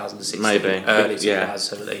late 2016, maybe early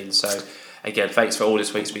 2017. So again, thanks for all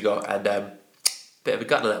this weeks we got, and bit of a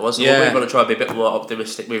gut on that one. So we're going to try and be a bit more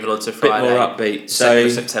optimistic moving on to Friday. Bit more upbeat. So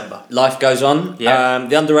September. Life goes on. Yeah.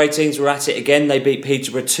 The under-18s were at it again. They beat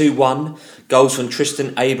Peterborough 2-1. Goals from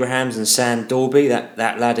Tristan Abrahams and Sam Dorby,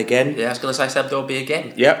 that lad again. Yeah, I was going to say Sam Dorby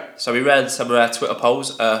again. Yep. So we ran some of our Twitter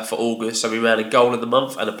polls for August. So we ran a goal of the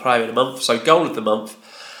month and a player of the month. So goal of the month,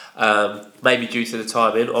 maybe due to the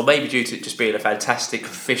timing, or maybe due to it just being a fantastic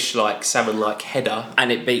fish-like, salmon-like header.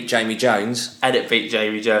 And it beat Jamie Jones.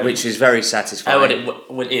 Which is very satisfying. And when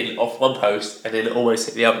it went in off one post and then it almost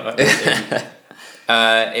hit the other.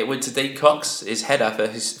 It went to Dean Cox, his header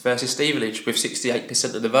versus Stevenage with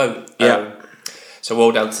 68% of the vote. So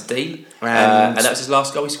well done to Dean. And that was his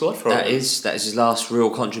last goal he scored for us. That is his last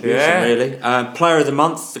real contribution, really. Player of the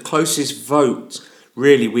month, the closest vote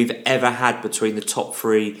really we've ever had between the top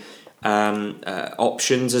three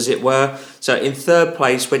options, as it were. So in third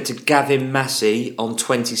place went to Gavin Massey on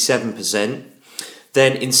 27%.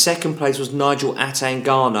 Then in second place was Nigel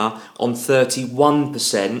Atangana on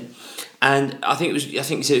 31%. And I think he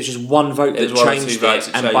said it was just one vote that changed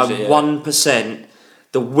it, and by 1%,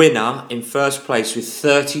 the winner in first place with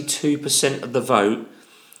 32% of the vote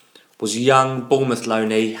was young Bournemouth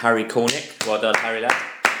loanee Harry Cornick. Well done, Harry, lad.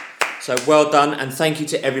 So well done, and thank you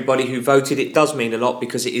to everybody who voted. It does mean a lot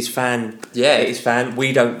because it is fan. Yeah, it is fan.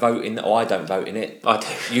 We don't vote in. I don't vote in it. I do.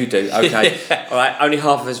 You do. Okay. All right. Only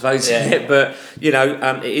half of us voted in it, but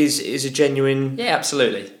it is a genuine. Yeah,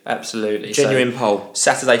 absolutely. Genuine poll.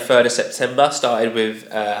 Saturday, 3rd of September started with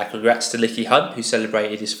congrats to Licky Hunt, who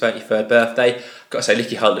celebrated his 33rd birthday. I've got to say,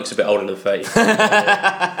 Licky Hunt looks a bit older than 30.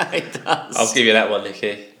 He does. I'll give you that one,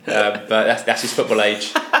 Licky. But that's his football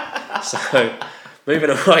age. So.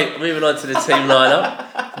 Moving on to the team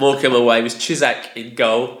lineup. Morecambe away was Chizak in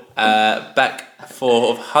goal. Back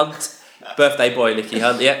four of Hunt, birthday boy Nicky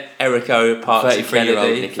Hunt. Yeah, Erico, Parks,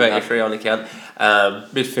 33-year-old Nicky Hunt.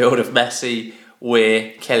 Midfield of Massey,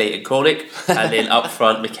 Weir, Kelly, and Cornick, and then up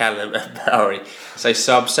front McCallum and Bowery. So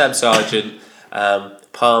Sam Sargent,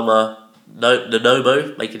 Palmer,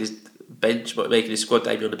 Nanomo making his squad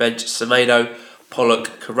debut on the bench. Semedo,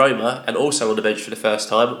 Pollock, Karoma, and also on the bench for the first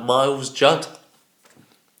time, Miles Judd.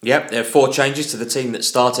 Yep, there are 4 changes to the team that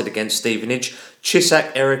started against Stevenage.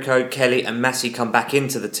 Chisak, Errico, Kelly and Massey come back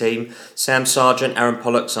into the team. Sam Sargent, Aaron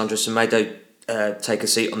Pollock, Sandra Semedo take a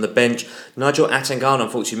seat on the bench. Nigel Atangana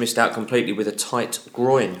unfortunately missed out completely with a tight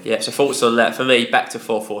groin. Yeah, so thoughts on that. For me, back to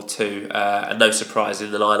 4-4-2, and no surprise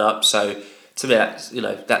in the lineup. So to me,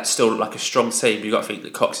 that still looked like a strong team. You've got to think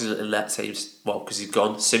that Cox isn't in that team, well, because he's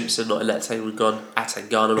gone. Simpson not in that team, we've gone.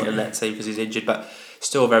 Atangana not in that team because he's injured, but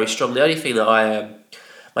still very strong. The only thing that I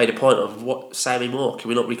made a point of, Sammy Moore. Can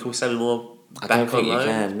we not recall Sammy Moore back on loan? I don't think you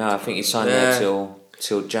can. No, I think he signed there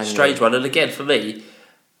till January. Strange one. And again, for me,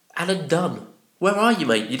 Alan Dunn. Where are you,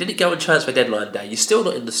 mate? You didn't go on transfer deadline day. You're still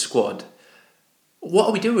not in the squad. What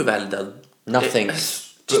are we doing with Alan Dunn? Nothing.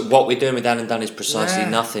 But what we're doing with Alan Dunn is precisely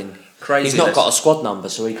nothing. Crazy. He's not got a squad number,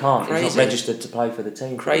 so he can't. Crazy. He's not registered to play for the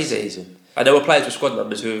team. Crazy. For the season. And there were players with squad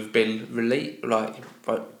numbers who have been released,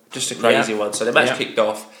 just a crazy one. So the match kicked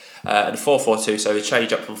off. And 4-4-2, so we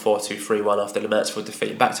changed up from 4-2-3-1 after the Mansfield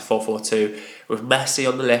defeat, back to 4-4-2 with Massey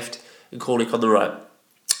on the left and Cornick on the right.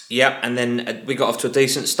 Yep, and then we got off to a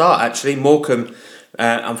decent start actually. Morecambe,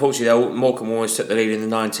 unfortunately, Morecambe almost took the lead in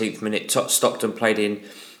the 19th minute. Stockton played in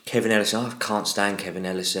Kevin Ellison. I can't stand Kevin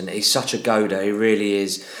Ellison. He's such a goader. He really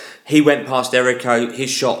is. He went past Errico.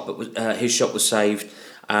 His shot was saved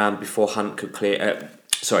before Hunt could clear.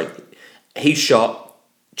 He shot.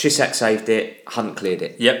 Chisak saved it, Hunt cleared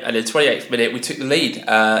it. Yep, and in the 28th minute we took the lead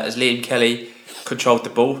as Liam Kelly controlled the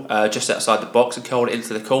ball just outside the box and curled it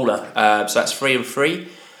into the corner. So that's 3-3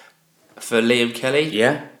 for Liam Kelly.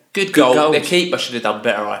 Yeah. Good goal. The keeper should have done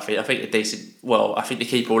better, I think. I think the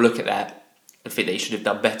keeper will look at that and think that he should have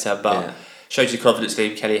done better, but shows you the confidence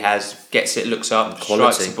Liam Kelly has, gets it, looks up,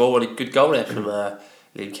 quality. Strikes the ball, and a good goal there from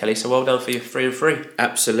Liam Kelly, so well done for your 3-3.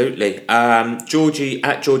 Absolutely.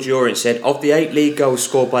 Georgie Orient said, of the 8 league goals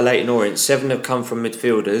scored by Leyton Orient, 7 have come from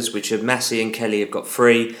midfielders, which are Massey and Kelly have got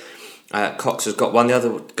 3. Cox has got 1. The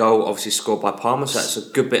other goal obviously scored by Palmer, so that's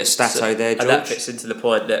a good bit of stato there, George. And that fits into the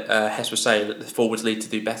point that Hess was saying that the forwards need to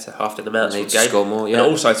do better after the Mansfield game. Score more, yeah.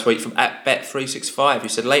 And also a tweet from @Bet365 who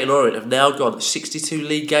said Leyton Orient have now gone 62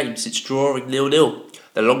 league games since drawing 0-0.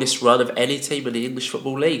 The longest run of any team in the English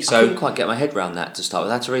Football League. So I couldn't quite get my head around that to start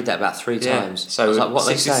with. I had to read that about 3 times. So I was like, what are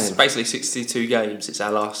they saying? Basically 62 games. It's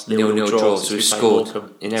our last 0-0 draw. So we've scored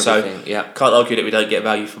in everything. So can't argue that we don't get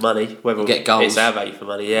value for money. Whether get goals. It's our value for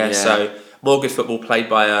money. Yeah. So more good football played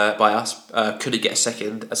by us. Couldn't get a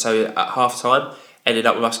second. So at half time, ended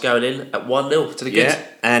up with us going in at 1-0 to the goods. Yeah,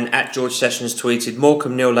 and @George Sessions tweeted,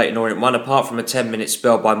 Morecambe 0, Leyton Orient 1. Apart from a 10-minute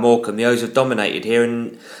spell by Morecambe, the O's have dominated here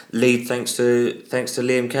and lead thanks to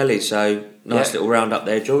Liam Kelly. So nice little round up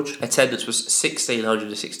there, George. Attendance was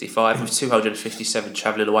 1,665 with 257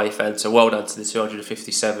 travelling away fans. So well done to the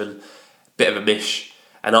 257. Bit of a mish.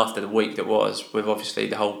 And after the week that was, with obviously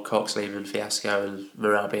the whole Cox leaving fiasco and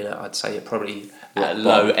morale being at, I'd say, probably at a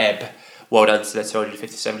low ebb. Well done to the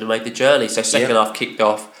 257 who made the journey. So second half kicked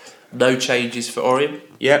off. No changes for Orient.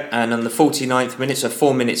 Yep, and on the 49th minute, so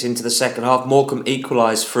 4 minutes into the second half, Morecambe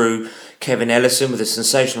equalised through Kevin Ellison with a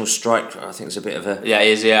sensational strike. I think it's a bit of a... Yeah,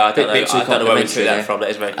 it is, I don't know where we took that from.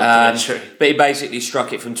 That is very complimentary. But he basically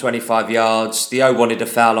struck it from 25 yards. The O wanted a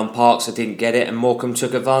foul on Parks, I didn't get it, and Morecambe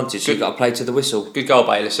took advantage. So he got a play to the whistle. Good goal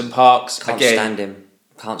by Ellison. Parks, Can't stand him.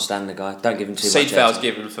 Can't stand the guy. Don't give him too much. Seed fouls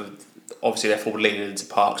given for... Obviously, they're forward leaning into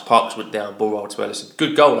Parks. Parks went down, ball rolled to Ellison.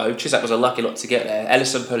 Good goal though. Chisak was unlucky not to get there.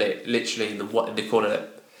 Ellison put it literally in the corner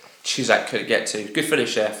that Chisak couldn't get to. Good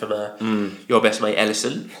finish there from your best mate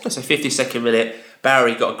Ellison. So 52nd minute,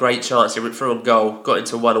 Barry got a great chance. He went through on goal, got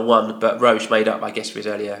into 1-1, but Roche made up, I guess, for his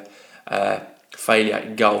earlier failure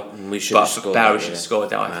in goal. Barry should have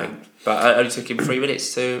scored that, I think. But it only took him 3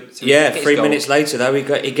 minutes to get his 3 goal. minutes later though,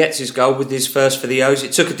 he gets his goal with his first for the O's.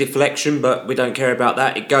 It took a deflection, but we don't care about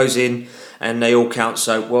that. It goes in, and they all count.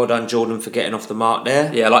 So well done, Jordan, for getting off the mark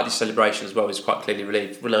there. Yeah, I like this celebration as well. It's quite clearly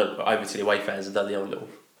relieved. Well, over to the away fans and done the old little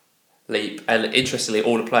leap. And interestingly,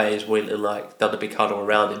 all the players went and done a big huddle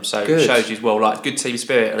around him. So it shows he's well liked. Good team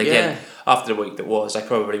spirit. And again, after the week that was, they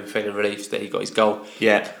probably were feeling relieved that he got his goal.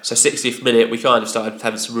 Yeah. So 60th minute, we kind of started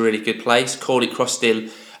having some really good plays. Cornick crossed in.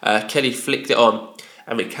 Kelly flicked it on,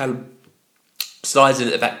 and McCallum slides in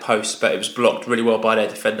at the back post, but it was blocked really well by their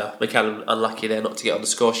defender. McCallum unlucky there not to get on the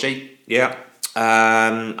score sheet. Yeah.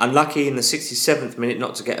 Unlucky in the 67th minute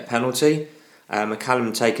not to get a penalty.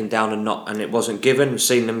 McCallum taken down and it wasn't given. We've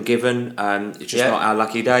seen them given. It's just not our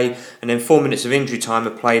lucky day. And then 4 minutes of injury time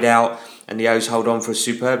are played out, and the O's hold on for a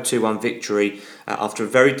superb 2-1 victory after a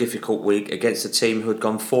very difficult week against a team who had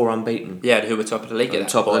gone 4 unbeaten. Yeah, and who were top of the league at that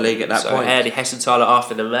top point. of the league at that point. Andy Hessenthaler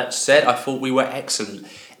after the match said, "I thought we were excellent.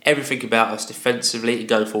 Everything about us defensively and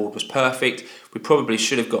going forward was perfect. We probably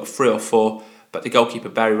should have got 3 or 4, but the goalkeeper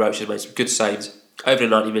Barry Roach has made some good saves. Over the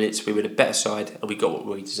 90 minutes, we were the better side and we got what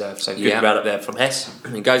we deserved." So good round up there from Hess.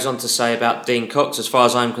 And he goes on to say about Dean Cox, as far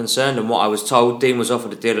as I'm concerned and what I was told, Dean was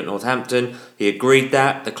offered a deal at Northampton. He agreed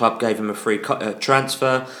that. The club gave him a free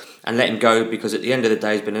transfer and let him go because at the end of the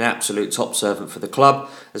day he's been an absolute top servant for the club.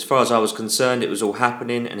 As far as I was concerned, it was all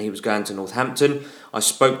happening and he was going to Northampton. I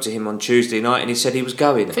spoke to him on Tuesday night and he said he was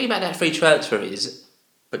going. The thing about that free transfer is...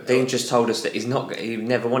 But Dean just told us that he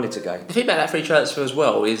never wanted to go. The thing about that free transfer as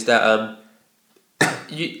well is that a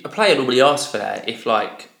player normally asks for that if,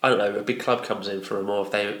 like, I don't know, a big club comes in for him or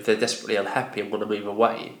if they're desperately unhappy and want to move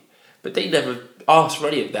away. But Dean never asked for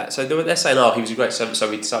any of that. So they're saying, oh, he was a great servant, so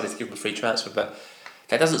we decided to give him a free transfer. But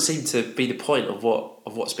that doesn't seem to be the point of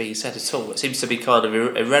what's being said at all. It seems to be kind of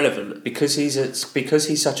irrelevant. Because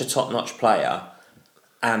he's such a top-notch player,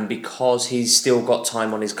 and because he's still got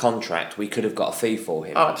time on his contract, we could have got a fee for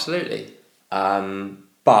him. Oh, absolutely.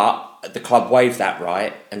 But the club waived that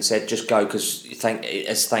right and said, just go because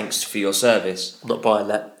as thanks for your service. I'm not buying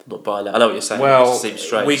that. I know what you're saying. Well, it seems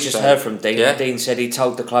strange. we just heard from Dean. Yeah? Dean said he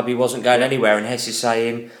told the club he wasn't going anywhere, and Hess is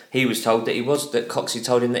saying he was told that Coxey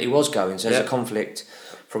told him that he was going. So there's a conflict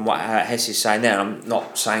from what Hess is saying there. I'm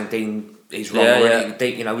not saying Dean is wrong or anything.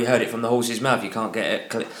 Dean, we heard it from the horse's mouth. You can't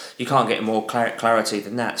get more clarity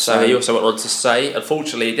than that. So he also went on to say,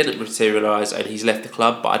 unfortunately, it didn't materialise and he's left the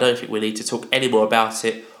club. But I don't think we need to talk any more about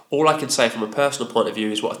it. All I can say from a personal point of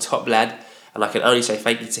view is what a top lad, and I can only say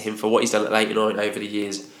thank you to him for what he's done at Leyton Orient over the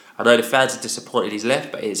years. I know the fans are disappointed he's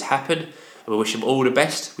left, but it has happened, and we wish him all the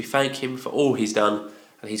best. We thank him for all he's done,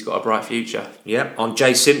 and he's got a bright future. Yeah. On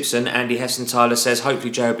Jay Simpson, Andy Hessenthaler says,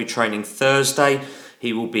 hopefully Jay will be training Thursday.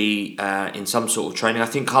 He will be in some sort of training. I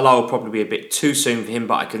think Carlisle will probably be a bit too soon for him,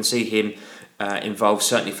 but I can see him involved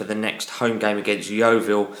certainly for the next home game against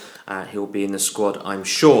Yeovil. He'll be in the squad, I'm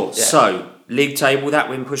sure. Yeah. So, league table, that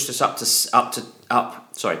win pushed us That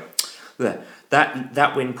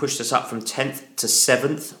win pushed us up from 10th to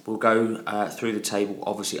 7th. We'll go through the table,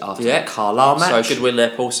 obviously, after the Carlisle match. So, good win there,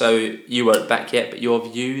 Paul. So, you weren't back yet, but your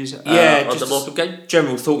views on the Morecambe game?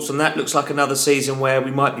 General thoughts on that. Looks like another season where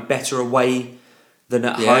we might be better away than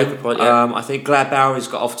at home. Good point, yeah. I think Gladbauer has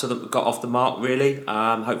got off the mark, really.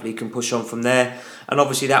 Hopefully he can push on from there. And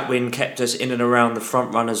obviously that win kept us in and around the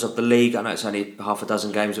front runners of the league. I know it's only half a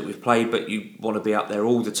dozen games that we've played, but you want to be up there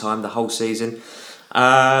all the time, the whole season.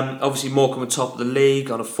 Obviously Morecambe were top of the league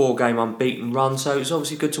on a 4-game unbeaten run, so it's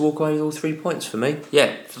obviously good to walk away with all 3 points for me.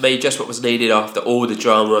 Yeah, for me, just what was needed after all the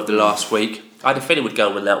drama of the last week. I had a feeling we'd go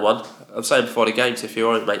and win that one. I'm saying before the game to a few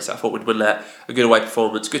Orient mates that I thought we'd win that. A good away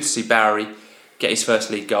performance. Good to see Barry get his first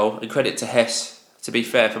league goal, and credit to Hess, to be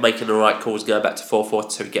fair, for making the right calls, going back to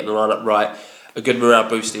 4-4-2, getting the line up right. A good morale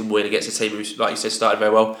boosting win against a team who, like you said, started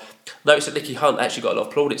very well. Noticed that Nicky Hunt actually got a lot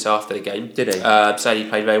of plaudits after the game. Did he? Saying he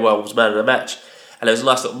played very well, was man of the match. And there was a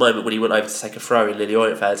nice little moment when he went over to take a throw in the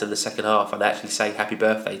Orient fans in the second half and actually saying happy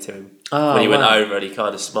birthday to him when he went over, and he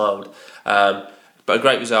kind of smiled. But a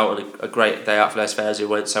great result and a great day out for those fans who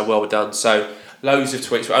went, so well done. So loads of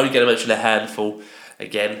tweets. We're only going to mention a handful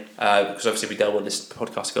again, because obviously we don't want this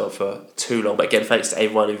podcast to go on for too long. But again, thanks to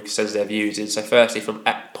everyone who sends their views in. So firstly, from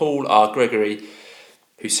Paul R. Gregory,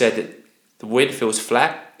 who said that the win feels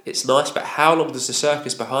flat. It's nice, but how long does the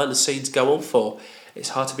circus behind the scenes go on for? It's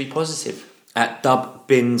hard to be positive. At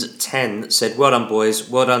Dubbins10 said, well done boys,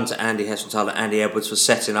 well done to Andy Hessenthaler, Andy Edwards for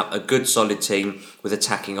setting up a good solid team with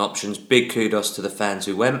attacking options. Big kudos to the fans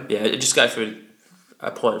who went. Yeah, just go through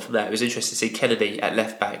a point from that. It was interesting to see Kennedy at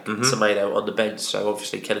left back and Semedo on the bench. So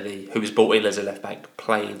obviously Kennedy, who was brought in as a left back,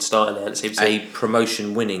 playing, starting there. It seems a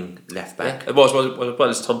promotion winning left back. Yeah, it was well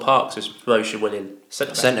as Tom Parks was promotion winning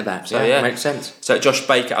centre back. So yeah, makes sense. So Josh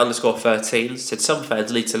Baker _13 said some fans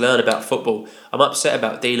need to learn about football. I'm upset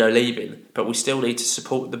about Dino leaving, but we still need to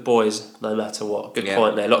support the boys no matter what. Good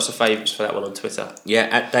point there. Lots of favourites for that one on Twitter. Yeah,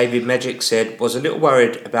 at David Magic said, was a little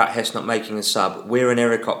worried about Hess not making a sub. Weir and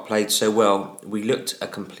Ericott played so well. We looked a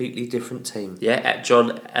completely different team. Yeah, at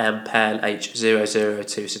John Pan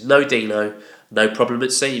H002 said, no Dino, no problem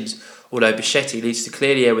it seems. Although Bichetti needs to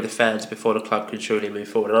clear the air with the fans before the club can truly move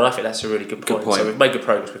forward. And I think that's a really good point. So we've made good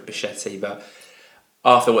progress with Bichetti, but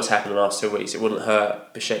after what's happened in the last 2 weeks, it wouldn't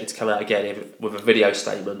hurt Bichetti to come out again with a video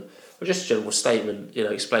statement or just a general statement,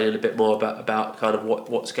 explaining a bit more about kind of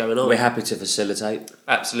what's going on. We're happy to facilitate.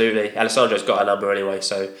 Absolutely. Alessandro's got our number anyway,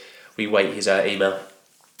 so we wait his email.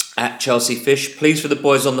 At Chelsea Fish, pleased for the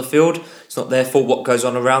boys on the field. It's not their fault what goes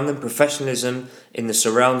on around them. Professionalism in the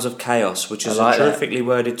surrounds of chaos, which is a terrifically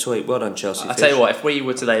worded tweet. Well done, Chelsea Fish. I'll tell you what, if we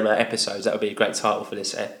were to name our episodes, that would be a great title for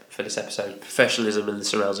this episode. Professionalism in the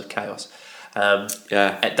surrounds of chaos.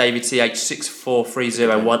 At David TH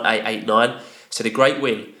 64301889 said a great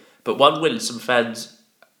win, but one win, some fans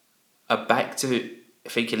are back to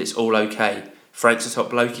thinking it's all okay. Frank's a top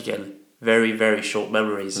bloke again. Very, very short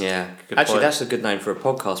memories. Yeah. Good Actually, point. that's a good name for a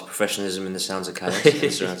podcast, Professionalism in the Sounds of Chaos.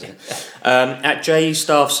 At JE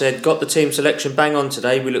Staff said, got the team selection bang on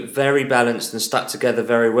today. We look very balanced and stuck together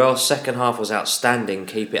very well. Second half was outstanding.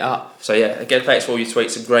 Keep it up. So yeah, again, thanks for all your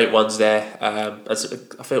tweets. Some great ones there. I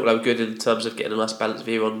felt they were good in terms of getting a nice balanced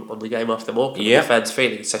view on the game after Morecambe. Yeah. The fans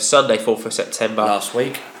feeling. So Sunday, 4th of September. Last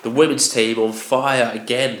week. The women's team on fire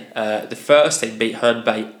again. The first team beat Herne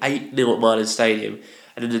Bay 8-0 at Marlin Stadium.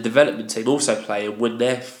 And then the development team also play and win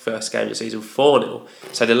their first game of the season 4-0.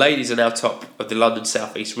 So the ladies are now top of the London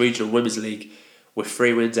South East Regional Women's League with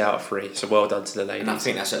 3 wins out of 3. So well done to the ladies. And I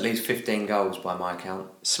think that's at least 15 goals by my count.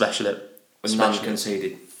 Smashing it. With none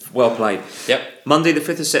conceded. Well played. Yep. Monday the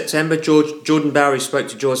 5th of September, Jordan Bowery spoke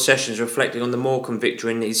to George Sessions reflecting on the Morecambe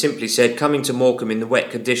victory, and he simply said, coming to Morecambe in the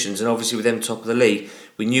wet conditions and obviously with them top of the league,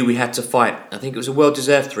 we knew we had to fight. I think it was a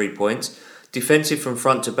well-deserved 3 points. Defensive from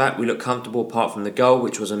front to back, we looked comfortable apart from the goal,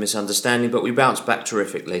 which was a misunderstanding, but we bounced back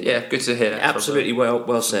terrifically. Yeah, good to hear that. Absolutely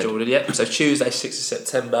well said. Jordan, yeah. So Tuesday, 6th of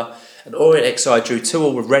September, and Orient XI drew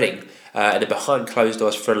 2-2 with Reading in a behind closed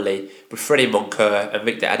doors friendly with Freddie Moncur and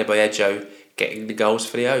Victor Adebayo getting the goals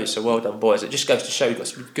for the O's. So well done, boys. It just goes to show you've got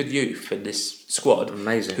some good youth in this squad.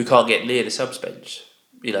 Amazing. Who can't get near the subs bench.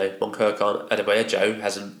 Moncur can't, Adebayo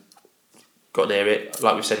hasn't got near it.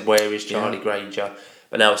 Like we've said, where is Charlie Granger?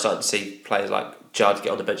 But now we're starting to see players like Judd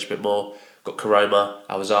get on the bench a bit more. Got Karoma,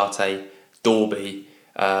 Alzate, Dorby,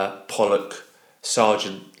 Pollock,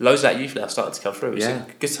 Sargent. Loads of that youth now starting to come through. It's a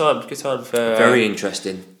good time for... Very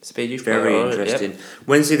interesting. To be a youth Very player. interesting. Yep.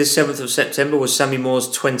 Wednesday the 7th of September was Sammy Moore's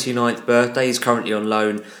 29th birthday. He's currently on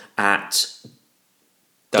loan at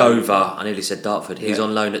Dover. I nearly said Dartford. He's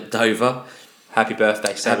on loan at Dover. Happy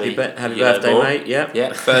birthday, Sammy. Happy birthday, mate.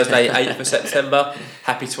 Yeah. Thursday, 8th of September.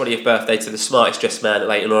 Happy 20th birthday to the smartest dressed man at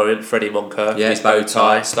Leighton Orient, Freddie Moncur. Yeah, his bow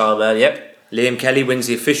tie, star man, yep. Liam Kelly wins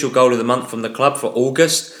the official goal of the month from the club for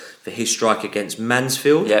August for his strike against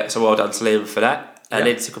Mansfield. Yeah, so well done to Liam for that. And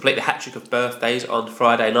then to complete the hat-trick of birthdays on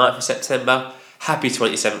Friday, 9th of September, happy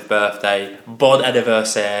 27th birthday, bon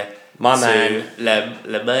anniversaire My to man.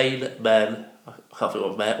 Le Main Man. I can't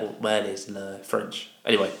think what man is in French.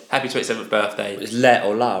 Anyway, happy 27th birthday. It's Le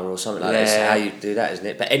or La or something like that. That's how you do that, isn't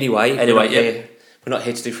it? But anyway, we're not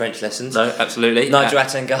here to do French lessons. No, absolutely. Nigel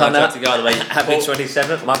Atangana. Nigel Atangana, mate. Happy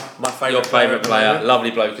 27th. My favourite Your favourite player.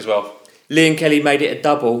 Lovely bloke as well. Liam Kelly made it a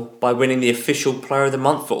double by winning the official player of the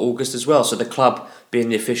month for August as well. So the club being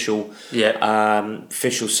the official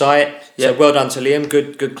site. So well done to Liam.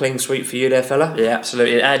 Good clean sweep for you there, fella. Yeah,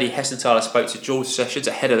 absolutely. And Andy Hessenthaler spoke to George Sessions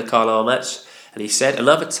ahead of the Carlisle match, and he said,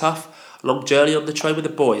 another tough, long journey on the train with the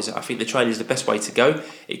boys. I think the train is the best way to go.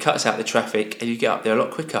 It cuts out the traffic and you get up there a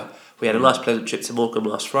lot quicker. We had a nice pleasant trip to Morecambe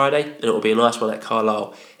last Friday, and it will be a nice one at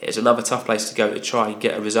Carlisle. It is another tough place to go to try and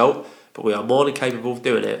get a result, but we are more than capable of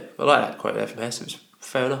doing it. I like that quote there from Hess. It was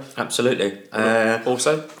fair enough. Absolutely.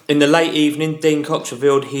 Also, in the late evening, Dean Cox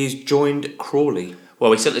revealed he's joined Crawley.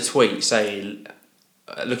 Well, he sent a tweet saying,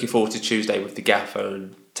 looking forward to Tuesday with the gaffer,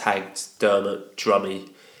 and tagged Dermot Drummy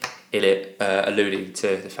in it, alluding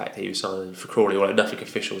to the fact that he was signing for Crawley, although nothing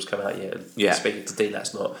official has come out yet. And speaking to Dean,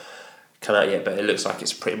 that's not come out yet, but it looks like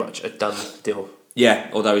it's pretty much a done deal. Yeah,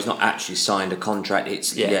 although he's not actually signed a contract,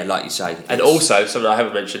 it's like you say. And also, something I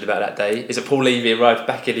haven't mentioned about that day is that Paul Levy arrived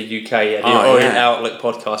back in the UK and the Orient Outlook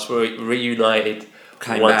podcast were reunited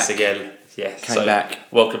once again. Yeah, Came back.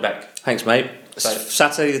 Welcome back. Thanks, mate.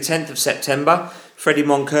 Saturday the 10th of September, Freddie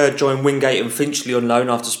Moncur joined Wingate and Finchley on loan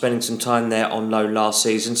after spending some time there on loan last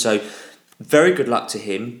season, so very good luck to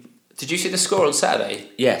him. Did you see the score on Saturday?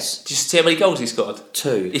 Yes. Did you see how many goals he scored?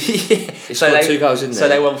 2. He scored 2 goals, didn't he? So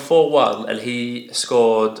they won 4-1 and he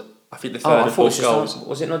scored, I think, the third and fourth goals.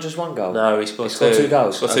 Was it not just 1 goal? No, he scored 2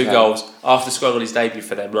 goals. Scored 2 goals after scoring on his debut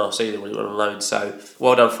for them last season when he went on loan. So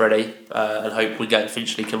well done, Freddie, and hope Wingate and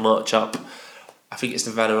Finchley can march up. I think it's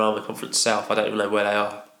the Vanarama Conference South. I don't even know where they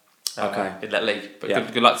are in that league.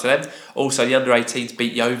 But good luck to them. Also, the under-18s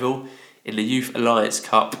beat Yeovil in the Youth Alliance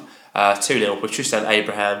Cup 2-0 with Tristan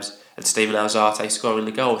Abrahams and Steven Alzate scoring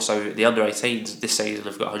the goal. So the under-18s this season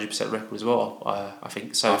have got 100% record as well, I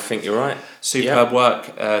think. So I think you're right. Superb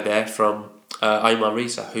work there from Omar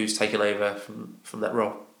Reza, who's taken over from that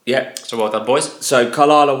role. Yeah. So well done, boys. So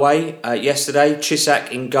Carlisle away yesterday.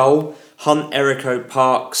 Chisak in goal. Hunt, Erico,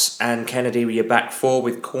 Parks and Kennedy were your back four,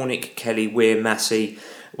 with Cornick, Kelly, Weir, Massey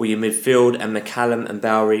were your midfield, and McCallum and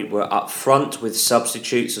Bowery were up front, with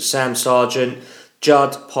substitutes of Sam Sargent,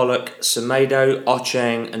 Judd, Pollock, Semedo,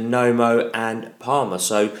 Ocheng and Nomo and Palmer.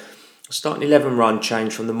 So starting 11 run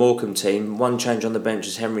change from the Morecambe team. One change on the bench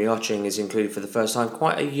as Henry Ocheng is included for the first time.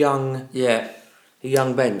 Quite a young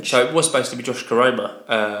bench. So it was supposed to be Josh Karoma,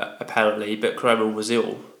 apparently, but Karoma was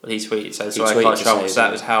ill when he tweeted. So I tweeted can't travel. to So say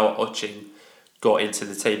that was how Ocheng got into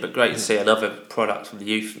the team. But great to see another product from the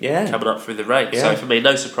youth coming up through the ranks. Yeah. So for me,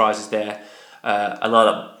 no surprises there. A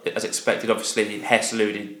lineup as expected. Obviously, Hess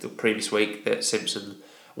alluded the previous week that Simpson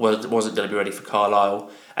wasn't going to be ready for Carlisle,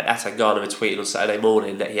 and Atangana had tweeted on Saturday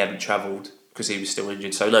morning that he hadn't travelled because he was still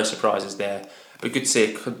injured. So no surprises there. But good to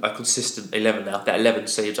see a consistent 11 now. That 11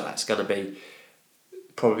 seems like that's going to be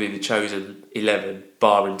probably the chosen 11,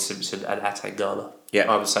 barring Simpson and Atangana. Yeah,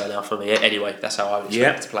 I would say now for me. Anyway, that's how I would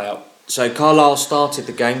expect it to play out. So Carlisle started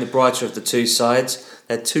the game, the brighter of the two sides.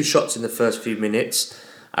 They had 2 shots in the first few minutes.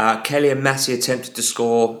 Kelly and Massey attempted to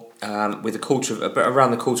score with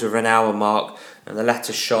around the quarter of an hour mark, and the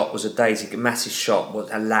latter shot was a daisy. Massey's shot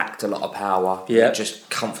lacked a lot of power. Yeah, just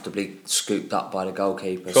comfortably scooped up by the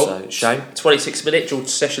goalkeeper. Cool. So Shane, 26 minutes. George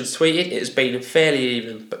Sessions tweeted it has been fairly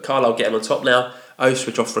even, but Carlisle getting on top now.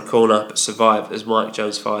 Switch off for a corner, but survived as Mike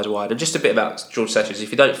Jones fires wide. And just a bit about George Sessions.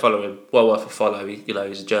 If you don't follow him, well worth a follow.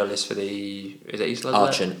 He's a journalist for East London?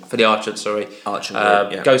 Archant. For the Archant, sorry.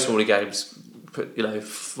 Archant. Goes to all the games.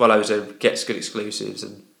 Follows him, gets good exclusives,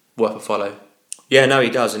 and worth a follow. Yeah, no,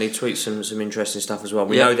 he does, and he tweets some interesting stuff as well.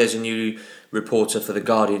 We know there's a new reporter for The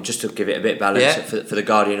Guardian, just to give it a bit of balance for The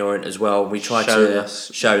Guardian Orient as well. We try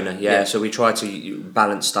Shona, so we try to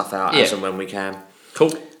balance stuff out as and when we can.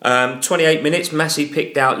 Cool. 28 minutes, Massey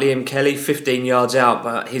picked out Liam Kelly 15 yards out,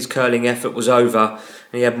 but his curling effort was over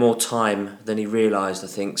and he had more time than he realised, I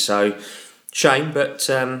think. So, shame, but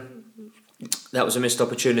that was a missed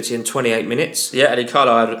opportunity in 28 minutes. Yeah, and in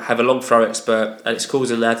Carlisle have a long throw expert, and it's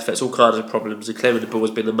causing their defence all kinds of problems, and clearing the ball has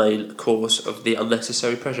been the main cause of the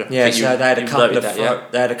unnecessary pressure. Yeah, so they had a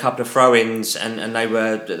couple of throw-ins, and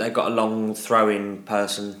they got a long throw-in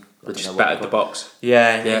person. They just battered the box.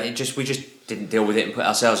 Yeah. We just didn't deal with it and put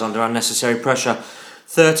ourselves under unnecessary pressure.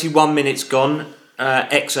 31 minutes gone.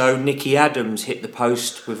 XO Nicky Adams hit the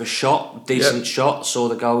post with a shot, decent shot. Saw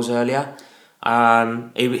the goals earlier.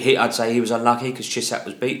 I'd say he was unlucky because Chisak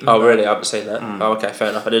was beaten. Oh, really? I haven't seen that. Oh, okay, fair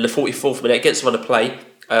enough. And in the 44th minute, against him on the play,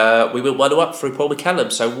 we went 1-0 up through Paul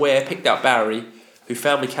McCallum. So Ware picked out Barry, who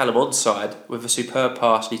found McCallum onside with a superb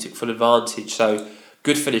pass, and he took full advantage. So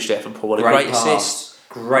good finish there from Paul. And a great assist.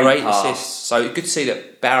 Great assist. So good to see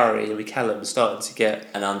that Barry and McCallum are starting to get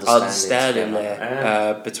an understanding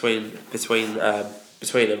there between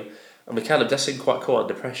them. And McCallum does seem quite cool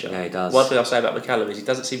under pressure. Yeah, he does. One thing I'll say about McCallum is he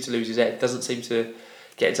doesn't seem to lose his head, doesn't seem to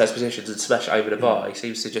get into those positions and smash it over the bar. He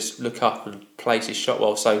seems to just look up and place his shot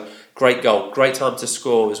well. So great goal, great time to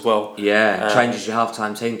score as well. Yeah, changes your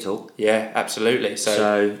half-time team talk. Yeah, absolutely.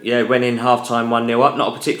 So went in half-time 1-0 up.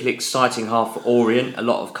 Not a particularly exciting half for Orient. A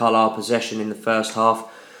lot of Carlisle possession in the first half.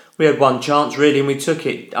 We had one chance really and we took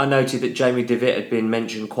it. I noted that Jamie Devitt had been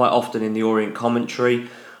mentioned quite often in the Orient commentary.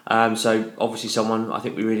 So obviously someone I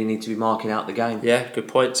think we really need to be marking out the game. Yeah, good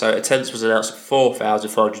point. So attendance was announced at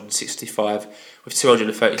 4,465 with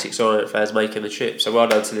 236 Orient fans making the trip. So well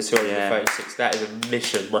done to the 236. That is a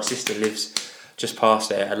mission. My sister lives just past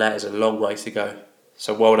there and that is a long way to go.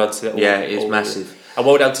 So well done to that. Yeah, it is massive. And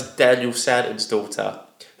well done to Daniel Santon's daughter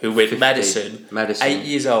who went Madison, 8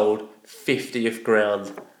 years old, 50th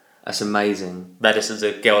ground. That's amazing. Madison's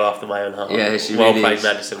a girl after my own heart. Yeah, she well really played, is.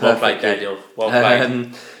 Madison. Perfectly. Well played, Daniel. Well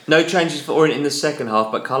played. No changes for Orient in the second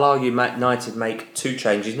half, but Carlisle United make 2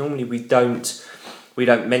 changes. Normally we don't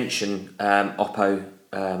mention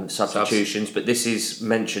Oppo substitutions, but this is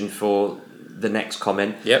mentioned for the next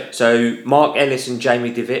comment. Yep. So Mark Ellis and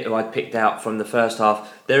Jamie Devitt, who I'd picked out from the first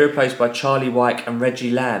half, they're replaced by Charlie Wyke and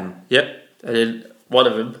Reggie Lamb. Yep. And then one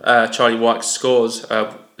of them, Charlie Wyke, scores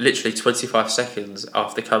literally 25 seconds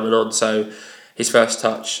after coming on. So his first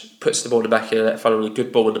touch puts the ball in the back of the net following a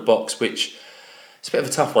good ball in the box, which it's a bit of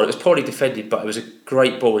a tough one. It was poorly defended, but it was a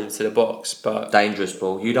great ball into the box. But dangerous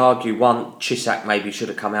ball. You'd argue Chisak maybe should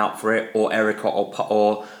have come out for it, or Erica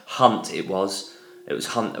or Hunt. It was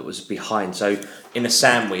Hunt that was behind. So in a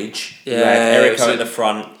sandwich, you had Erica at the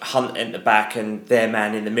front, Hunt in the back, and their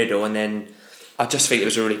man in the middle, and then I just think it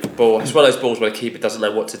was a really good ball. It's one of those balls where the keeper doesn't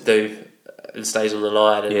know what to do and stays on the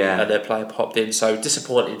line, and their player popped in. So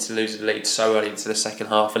disappointing to lose the lead so early into the second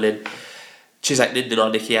half, and then Chiswick did deny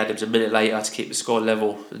Nicky Adams a minute later to keep the score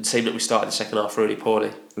level, and it seemed that we started the second half really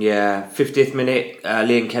poorly. Yeah, 50th minute,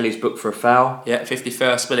 Liam Kelly's booked for a foul. Yeah,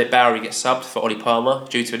 51st minute, Bowery gets subbed for Ollie Palmer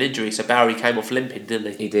due to an injury, so Bowery came off limping,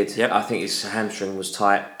 didn't he? He did. Yep. I think his hamstring was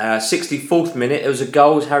tight. 64th minute, there was a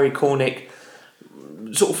goal. Harry Cornick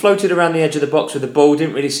sort of floated around the edge of the box with the ball,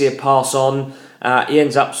 didn't really see a pass on. He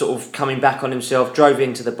ends up sort of coming back on himself, drove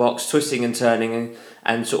into the box, twisting and turning,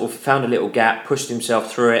 and sort of found a little gap, pushed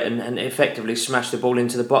himself through it, and effectively smashed the ball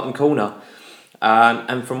into the bottom corner.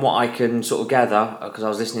 And from what I can sort of gather, because I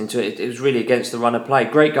was listening to it, it was really against the run of play.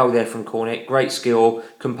 Great goal there from Cornick, great skill,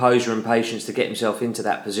 composure and patience to get himself into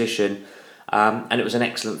that position. And it was an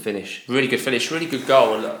excellent finish. Really good finish, really good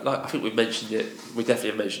goal. And like, I think we mentioned it, we definitely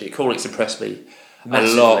have mentioned it. Cornick's impressed me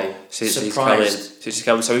massively. A lot since he's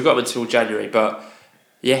come. So we've got him until January, but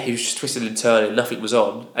yeah, he was just twisting and turning, nothing was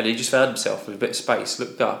on, and he just found himself with a bit of space,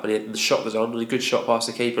 looked up, and the shot was on, and a good shot past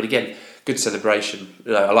the keeper. And again, good celebration.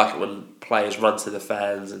 I like it when players run to the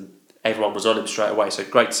fans, and everyone was on him straight away. So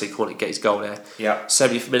great to see Cornick get his goal there. Yeah.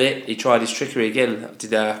 70th minute, he tried his trickery again,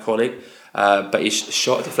 did Cornick, but his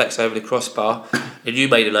shot deflects over the crossbar. And you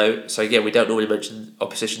made a note. So again, we don't normally mention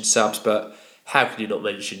opposition subs, but how can you not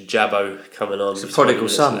mention Jabbo coming on? It's a prodigal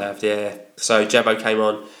son. Left. Yeah. So Jabbo came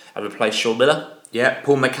on and replaced Sean Miller. Yeah,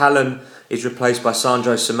 Paul McCallum is replaced by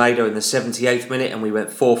Sandro Semedo in the 78th minute, and we went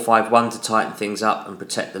 4-5-1 to tighten things up and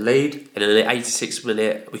protect the lead. And in the 86th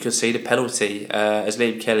minute, we could see the penalty as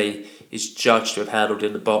Liam Kelly is judged to have handled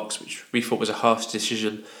in the box, which we thought was a harsh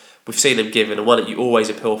decision. We've seen him given, and one that you always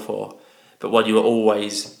appeal for, but one you were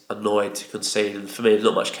always annoyed to concede. And for me,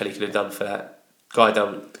 not much Kelly could have done for that. The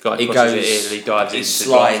guy crosses it in and he dives in,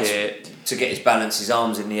 slides to get his balance, his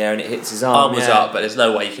arms in the air, and it hits his arm. Arm was up, but there's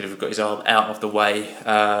no way he could have got his arm out of the way.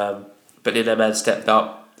 But then their man stepped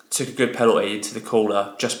up, took a good penalty into the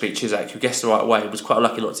corner, just beat Chiswick, who guessed the right way and was quite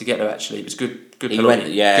unlucky not to get there. Actually, it was good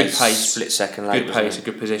penalty, good pace, split second late, good pace, a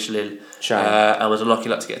good positioning, and was unlucky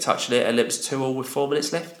not to get a touch on it. And it was 2-2 with 4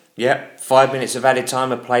 minutes left. Yeah, 5 minutes of added time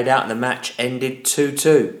had played out and the match ended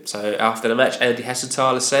 2-2. So after the match, Andy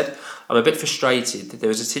Hessenthaler said, "I'm a bit frustrated that there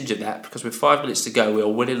was a tinge of that because with 5 minutes to go we are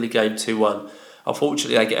winning the game 2-1.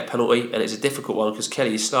 Unfortunately they get a penalty and it's a difficult one because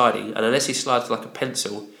Kelly is sliding, and unless he slides like a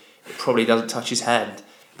pencil it probably doesn't touch his hand,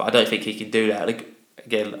 but I don't think he can do that." And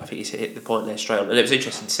again, I think he's hit the point there straight on. And it was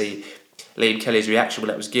interesting to see Liam Kelly's reaction when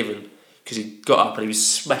that was given, because he got up and he was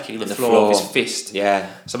smacking the floor with his fist. Yeah.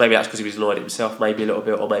 So maybe that's because he was annoyed at himself, maybe a little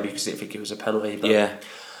bit, or maybe because he didn't think it was a penalty. But, yeah.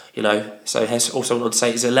 So Hess also went on to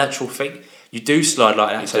say it's a natural thing. You do slide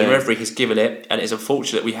like that, so the referee has given it, and it's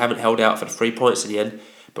unfortunate we haven't held out for the 3 points in the end,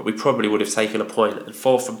 but we probably would have taken a point and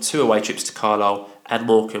 4 from 2 away trips to Carlisle and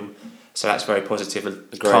Morecambe. So that's very positive,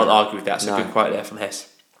 and can't argue with that. So good quote there from Hess.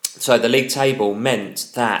 So the league table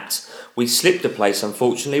meant that we slipped a place,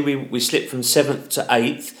 unfortunately. We slipped from 7th to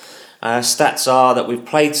 8th. Stats are that we've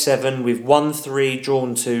played 7, we've won 3,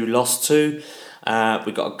 drawn 2, lost 2.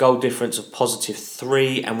 We've got a goal difference of positive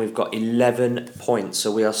 3, and we've got 11 points. So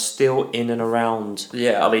we are still in and around.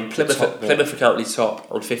 Yeah, I mean, Plymouth are currently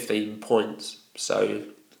top on 15 points. So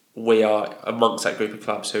we are amongst that group of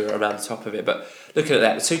clubs who are around the top of it. But looking at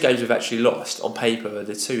that, the 2 games we've actually lost on paper are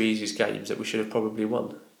the 2 easiest games that we should have probably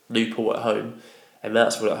won. Newport at home and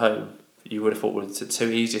Mansfield at home. You would have thought were the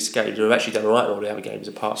 2 easiest games. We've actually done all right in all the other games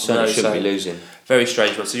apart from those. Shouldn't be losing. Very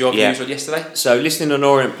strange one. So your views on yesterday? So listening on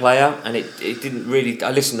Orient player, and it didn't really.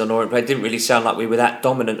 I listened on Orient player. It didn't really sound like we were that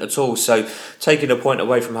dominant at all. So taking a point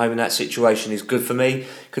away from home in that situation is good for me.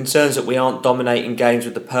 Concerns that we aren't dominating games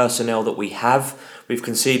with the personnel that we have. We've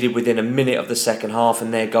conceded within a minute of the second half,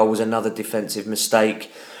 and their goal was another defensive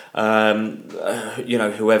mistake.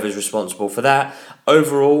 Whoever's responsible for that.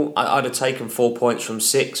 Overall, I'd have taken 4 points from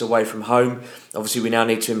 6 away from home. Obviously, we now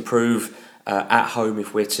need to improve at home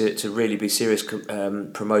if we're to really be serious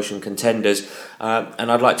promotion contenders.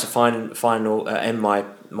 And I'd like to end my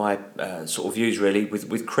sort of views really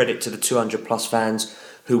with credit to the 200 plus fans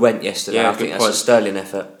who went yesterday. Yeah, I think that's a sterling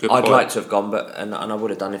effort. I'd like to have gone, and I would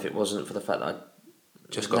have done if it wasn't for the fact that I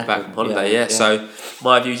just got back from holiday. Yeah. So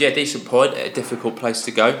my views, decent point, a difficult place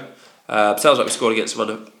to go. Sounds like we scored against one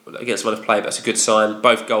of play, but that's a good sign.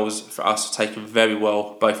 Both goals for us were taken very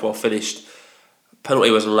well, both well finished.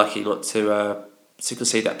 Penalty was unlucky not to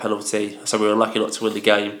concede that penalty, so we were unlucky not to win the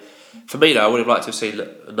game. For me though, I would have liked to have seen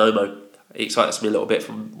Nomo. He excites me a little bit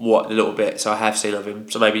so I have seen of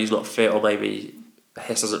him. So maybe he's not fit, or maybe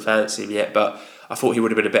Hess doesn't fancy him yet, but I thought he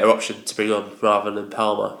would have been a better option to bring on rather than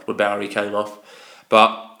Palmer when Bowery came off.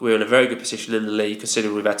 But we're in a very good position in the league,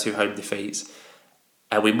 considering we've had 2 home defeats.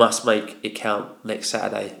 and we must make it count next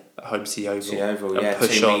Saturday at home to the Oval. And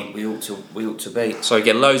push on. We ought to beat. So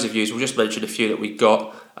again, loads of views. We'll just mention a few that we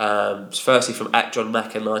got. Firstly from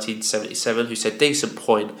 @JohnMacker1977, who said decent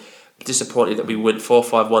point. Disappointed that we went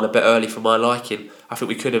 4-5-1 a bit early for my liking. I think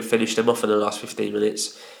we could have finished them off in the last 15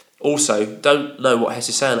 minutes. Also, don't know what Hess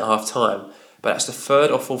is saying at half time, but that's the third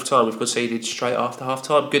or fourth time we've conceded straight after half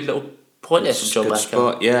time. Good little point there from John Macker.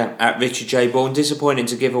 Spot, yeah. At Richard J. Bourne, disappointing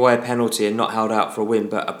to give away a penalty and not held out for a win,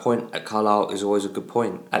 but a point at Carlisle is always a good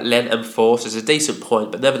point. At Len M. Force is a decent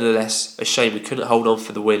point, but nevertheless a shame we couldn't hold on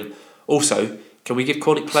for the win. Also, can we give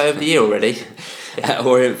Cornick Player of the Year already? At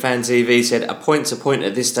Orient Fan TV said, a point's a point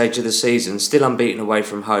at this stage of the season, still unbeaten away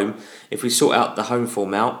from home. If we sort out the home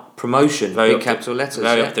form out, promotion, big capital letters.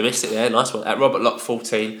 Very optimistic there, nice one. At Robert Lock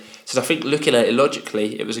 14 says, I think looking at it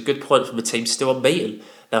logically, it was a good point from a team still unbeaten.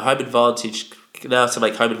 Now to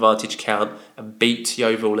make home advantage count and beat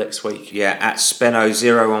Yeovil next week. Yeah, at Spenno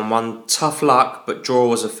 0-1, tough luck, but draw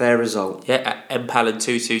was a fair result. Yeah, at Mpalin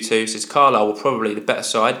 222 says Carlisle were probably the better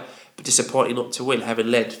side, but disappointing not to win, having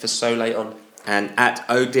led for so late on. And at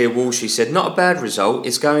Oh Dear Walshy said, not a bad result.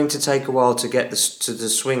 It's going to take a while to get to the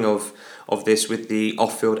swing of this with the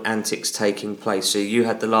off-field antics taking place. So you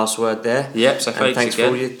had the last word there. Yep, so thanks for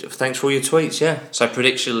all your tweets, yeah. So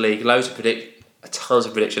Prediction League, tons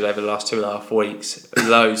of predictions over the last 2.5 weeks.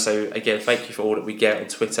 Loads. So again, thank you for all that we get on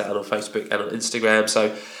Twitter and on Facebook and on Instagram.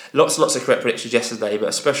 So lots of correct predictions yesterday, but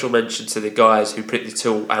a special mention to the guys who predicted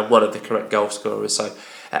two and one of the correct goal scorers. So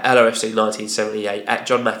at LOFC 1978, at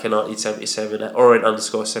John Macker 1977, at Orient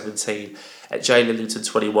 _17, at J Lillington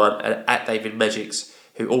 21, and at David Megix,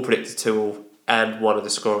 who all predicted two and one of the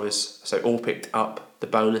scorers. So all picked up the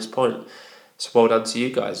bonus point. So well done to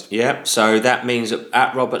you guys. Yeah, so that means that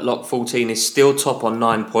at Robert Lock 14 is still top on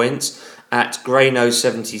 9 points. At Grayno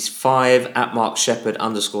 75, at Mark Shepherd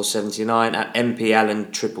 _79, at MP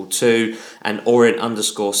Allen 222, and Orient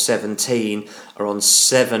 _17 are on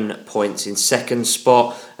 7 points in second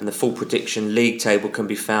spot. And the full prediction league table can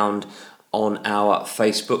be found on our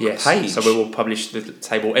Facebook page. So we will publish the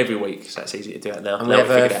table every week, so that's easy to do it now. And now we've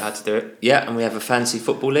figured out how to do it. Yeah, and we have a fantasy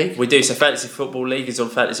football league. We do, so Fantasy Football League is on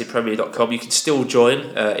fantasypremier.com. You can still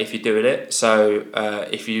join if you're doing it. So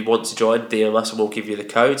if you want to join, DM us and we'll give you the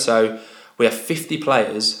code. So we have 50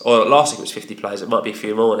 players, or last week it was 50 players, it might be a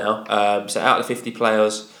few more now. So out of the 50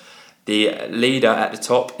 players, the leader at the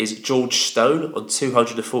top is George Stone on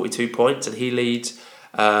 242 points, and he leads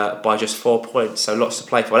by just 4 points, so lots to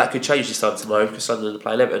play for. That could change this time tomorrow because Sunderland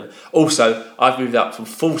play 11. Also, I've moved up from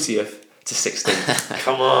 40th to 16th.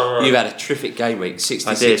 Come on. You've had a terrific game week,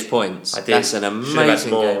 66 points. I did. That's an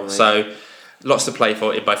amazing game week. So lots to play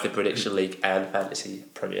for in both the Prediction League and Fantasy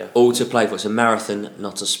Premier. All to play for. It's a marathon,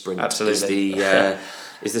 not a sprint. Absolutely.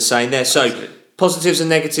 Is the saying there. So absolutely. Positives and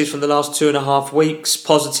negatives from the last 2.5 weeks.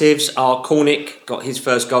 Positives are Cornick got his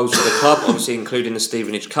first goals for the club, obviously including the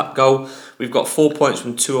Stevenage Cup goal. We've got 4 points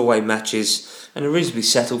from 2 away matches and a reasonably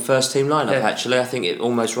settled first team lineup, actually. I think it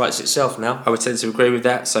almost writes itself now. I would tend to agree with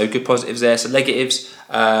that. So good positives there. So negatives,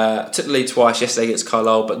 took the lead twice yesterday against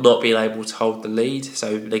Carlisle, but not being able to hold the lead.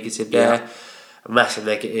 So negative there. A massive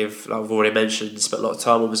negative, like I've already mentioned, spent a lot of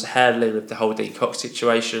time on was the handling of the whole Dean Cox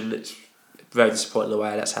situation. It's very disappointing the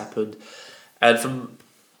way that's happened. And from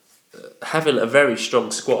having a very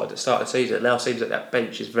strong squad at the start of the season, it now seems that that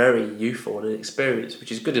bench is very youthful and inexperienced,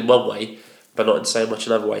 which is good in one way, but not in so much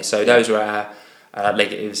another way. So those are our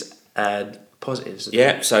negatives and positives.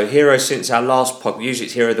 Yeah, so hero since our last podcast, usually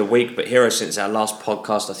it's hero of the week, but hero since our last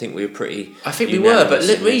podcast, I think we were pretty I think we were, but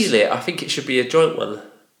really, I think it should be a joint one.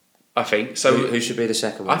 I think. So who should be the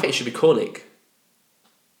second one? I think it should be Cornick.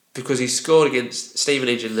 Because he scored against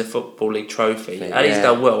Stevenage in the Football League trophy, and he's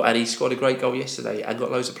done well, and he scored a great goal yesterday and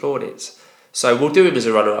got loads of plaudits. So we'll do him as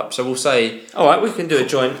a runner-up. So we'll say, all right, we can do a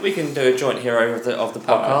joint hero of the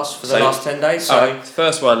podcast for the last 10 days. So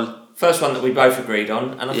first one that we both agreed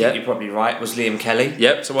on, and I think you're probably right, was Liam Kelly.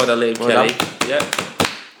 Yep. So well done, Liam Kelly. Yep.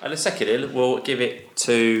 And the second in, we'll give it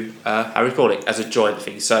to Harry Cornick as a joint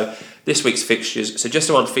thing. So this week's fixtures. So just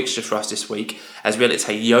the one fixture for us this week, as we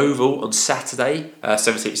entertain Yeovil on Saturday,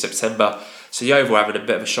 17th September. So Yeovil are having a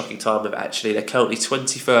bit of a shocking time of it, actually. They're currently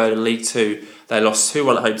 23rd in League 2. They lost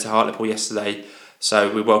 2-1 at home to Hartlepool yesterday.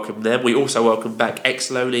 So we welcome them. We also welcome back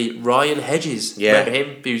ex-loanee Ryan Hedges. Yeah. Remember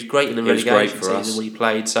him? He was great in the relegation season when he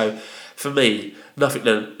played. So for me, nothing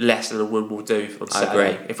less than a win will do on Saturday. I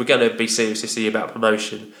agree. If we're going to be serious this year about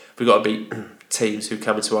promotion, we've got to beat teams who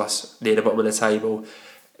come to us near the bottom of the table.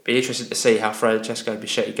 It'd be interesting to see how Francesco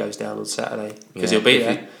Bichetti goes down on Saturday, because he'll be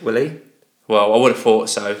there. Will he? Well, I would have thought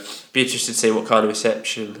so. Be interested to see what kind of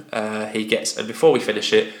reception he gets. And before we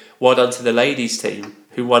finish it, well done to the ladies team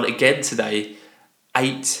who won again today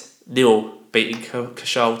 8-0 beating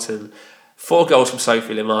Charlton. 4 goals from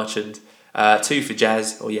Sophie Marchand, 2 for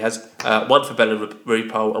Yaz, 1 for Bella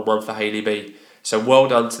RuPaul and 1 for Hayley B. So well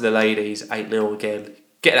done to the ladies, 8-0 again.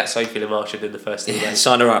 Get that Sophie Marchand in the first team. Yeah,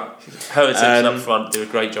 sign her up. Her and Simpson up front do a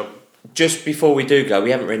great job. Just before we do go, we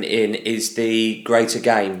haven't written it in, is the Greater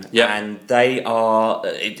Game. Yep. And they are,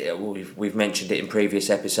 we've mentioned it in previous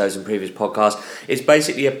episodes and previous podcasts, it's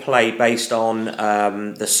basically a play based on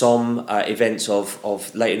the Somme events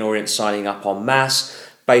of Leyton Orient signing up en masse,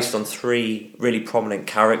 based on 3 really prominent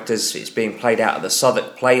characters. It's being played out at the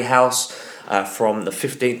Southwark Playhouse from the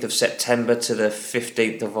 15th of September to the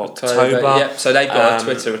 15th of October. Yep. So they've got a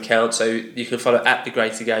Twitter account, so you can follow at the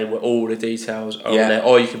Greater Game where all the details are on there,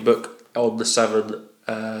 or you can book on the Southwark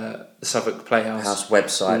Playhouse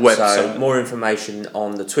website. So more information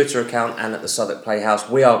on the Twitter account and at the Southwark Playhouse.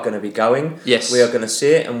 We are going to be going. Yes. We are going to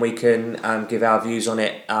see it, and we can give our views on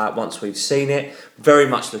it once we've seen it. Very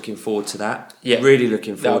much looking forward to that. Yeah. Really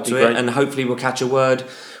looking forward to great. it, and hopefully we'll catch a word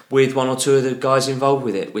with 1 or 2 of the guys involved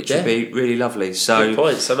with it, which would be really lovely. So good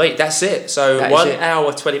point. So mate, that's it. So 1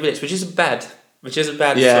 hour 20 minutes, which isn't bad. At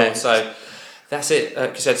all. So that's it. Like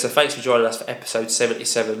I said, so thanks for joining us for episode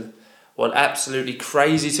 77. One absolutely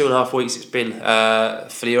crazy 2.5 weeks it's been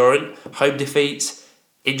for the Orient. Home defeats,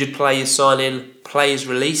 injured players signing, players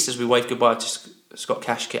released as we wave goodbye to Scott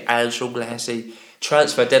Kashkett and Sean Lahessy.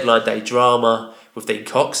 Transfer deadline day drama with Dean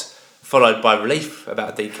Cox, followed by relief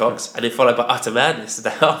about Dean Cox, and then followed by utter madness the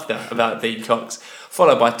day after about Dean Cox,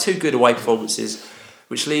 followed by 2 good away performances,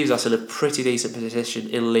 which leaves us in a pretty decent position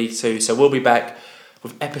in League 2. So we'll be back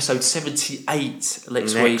with episode 78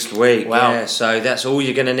 next week. Wow. Yeah, so that's all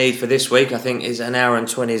you're going to need for this week. I think is an hour and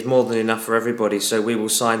 20 is more than enough for everybody, so we will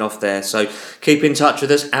sign off there. So keep in touch with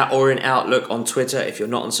us at Orient Outlook on Twitter. If you're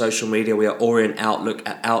not on social media, we are Orient Outlook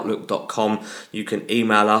at outlook.com. You can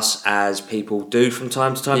email us, as people do from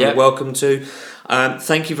time to time. Yep. You're welcome to.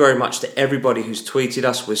 Thank you very much to everybody who's tweeted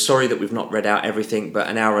us. We're sorry that we've not read out everything, but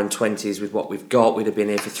an hour and 20 is with what we've got. We'd have been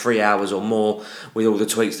here for 3 hours or more with all the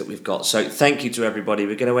tweets that we've got. So thank you to everybody.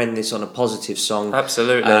 We're going to end this on a positive song.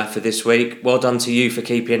 Absolutely. For this week. Well done to you for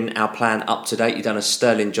keeping our plan up to date. You've done a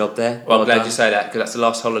sterling job there. Well, I'm glad you say that, because that's the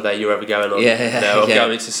last holiday you're ever going on. I'm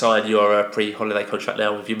going to sign your pre-holiday contract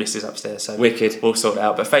now with your missus upstairs. So wicked. We'll sort it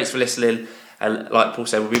out. But thanks for listening. And like Paul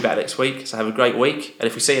said, we'll be back next week. So have a great week. And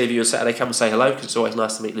if we see any of you on Saturday, come and say hello, because it's always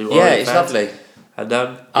nice to meet new Orient fans. It's lovely. And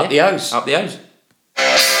up the O's. Up the O's.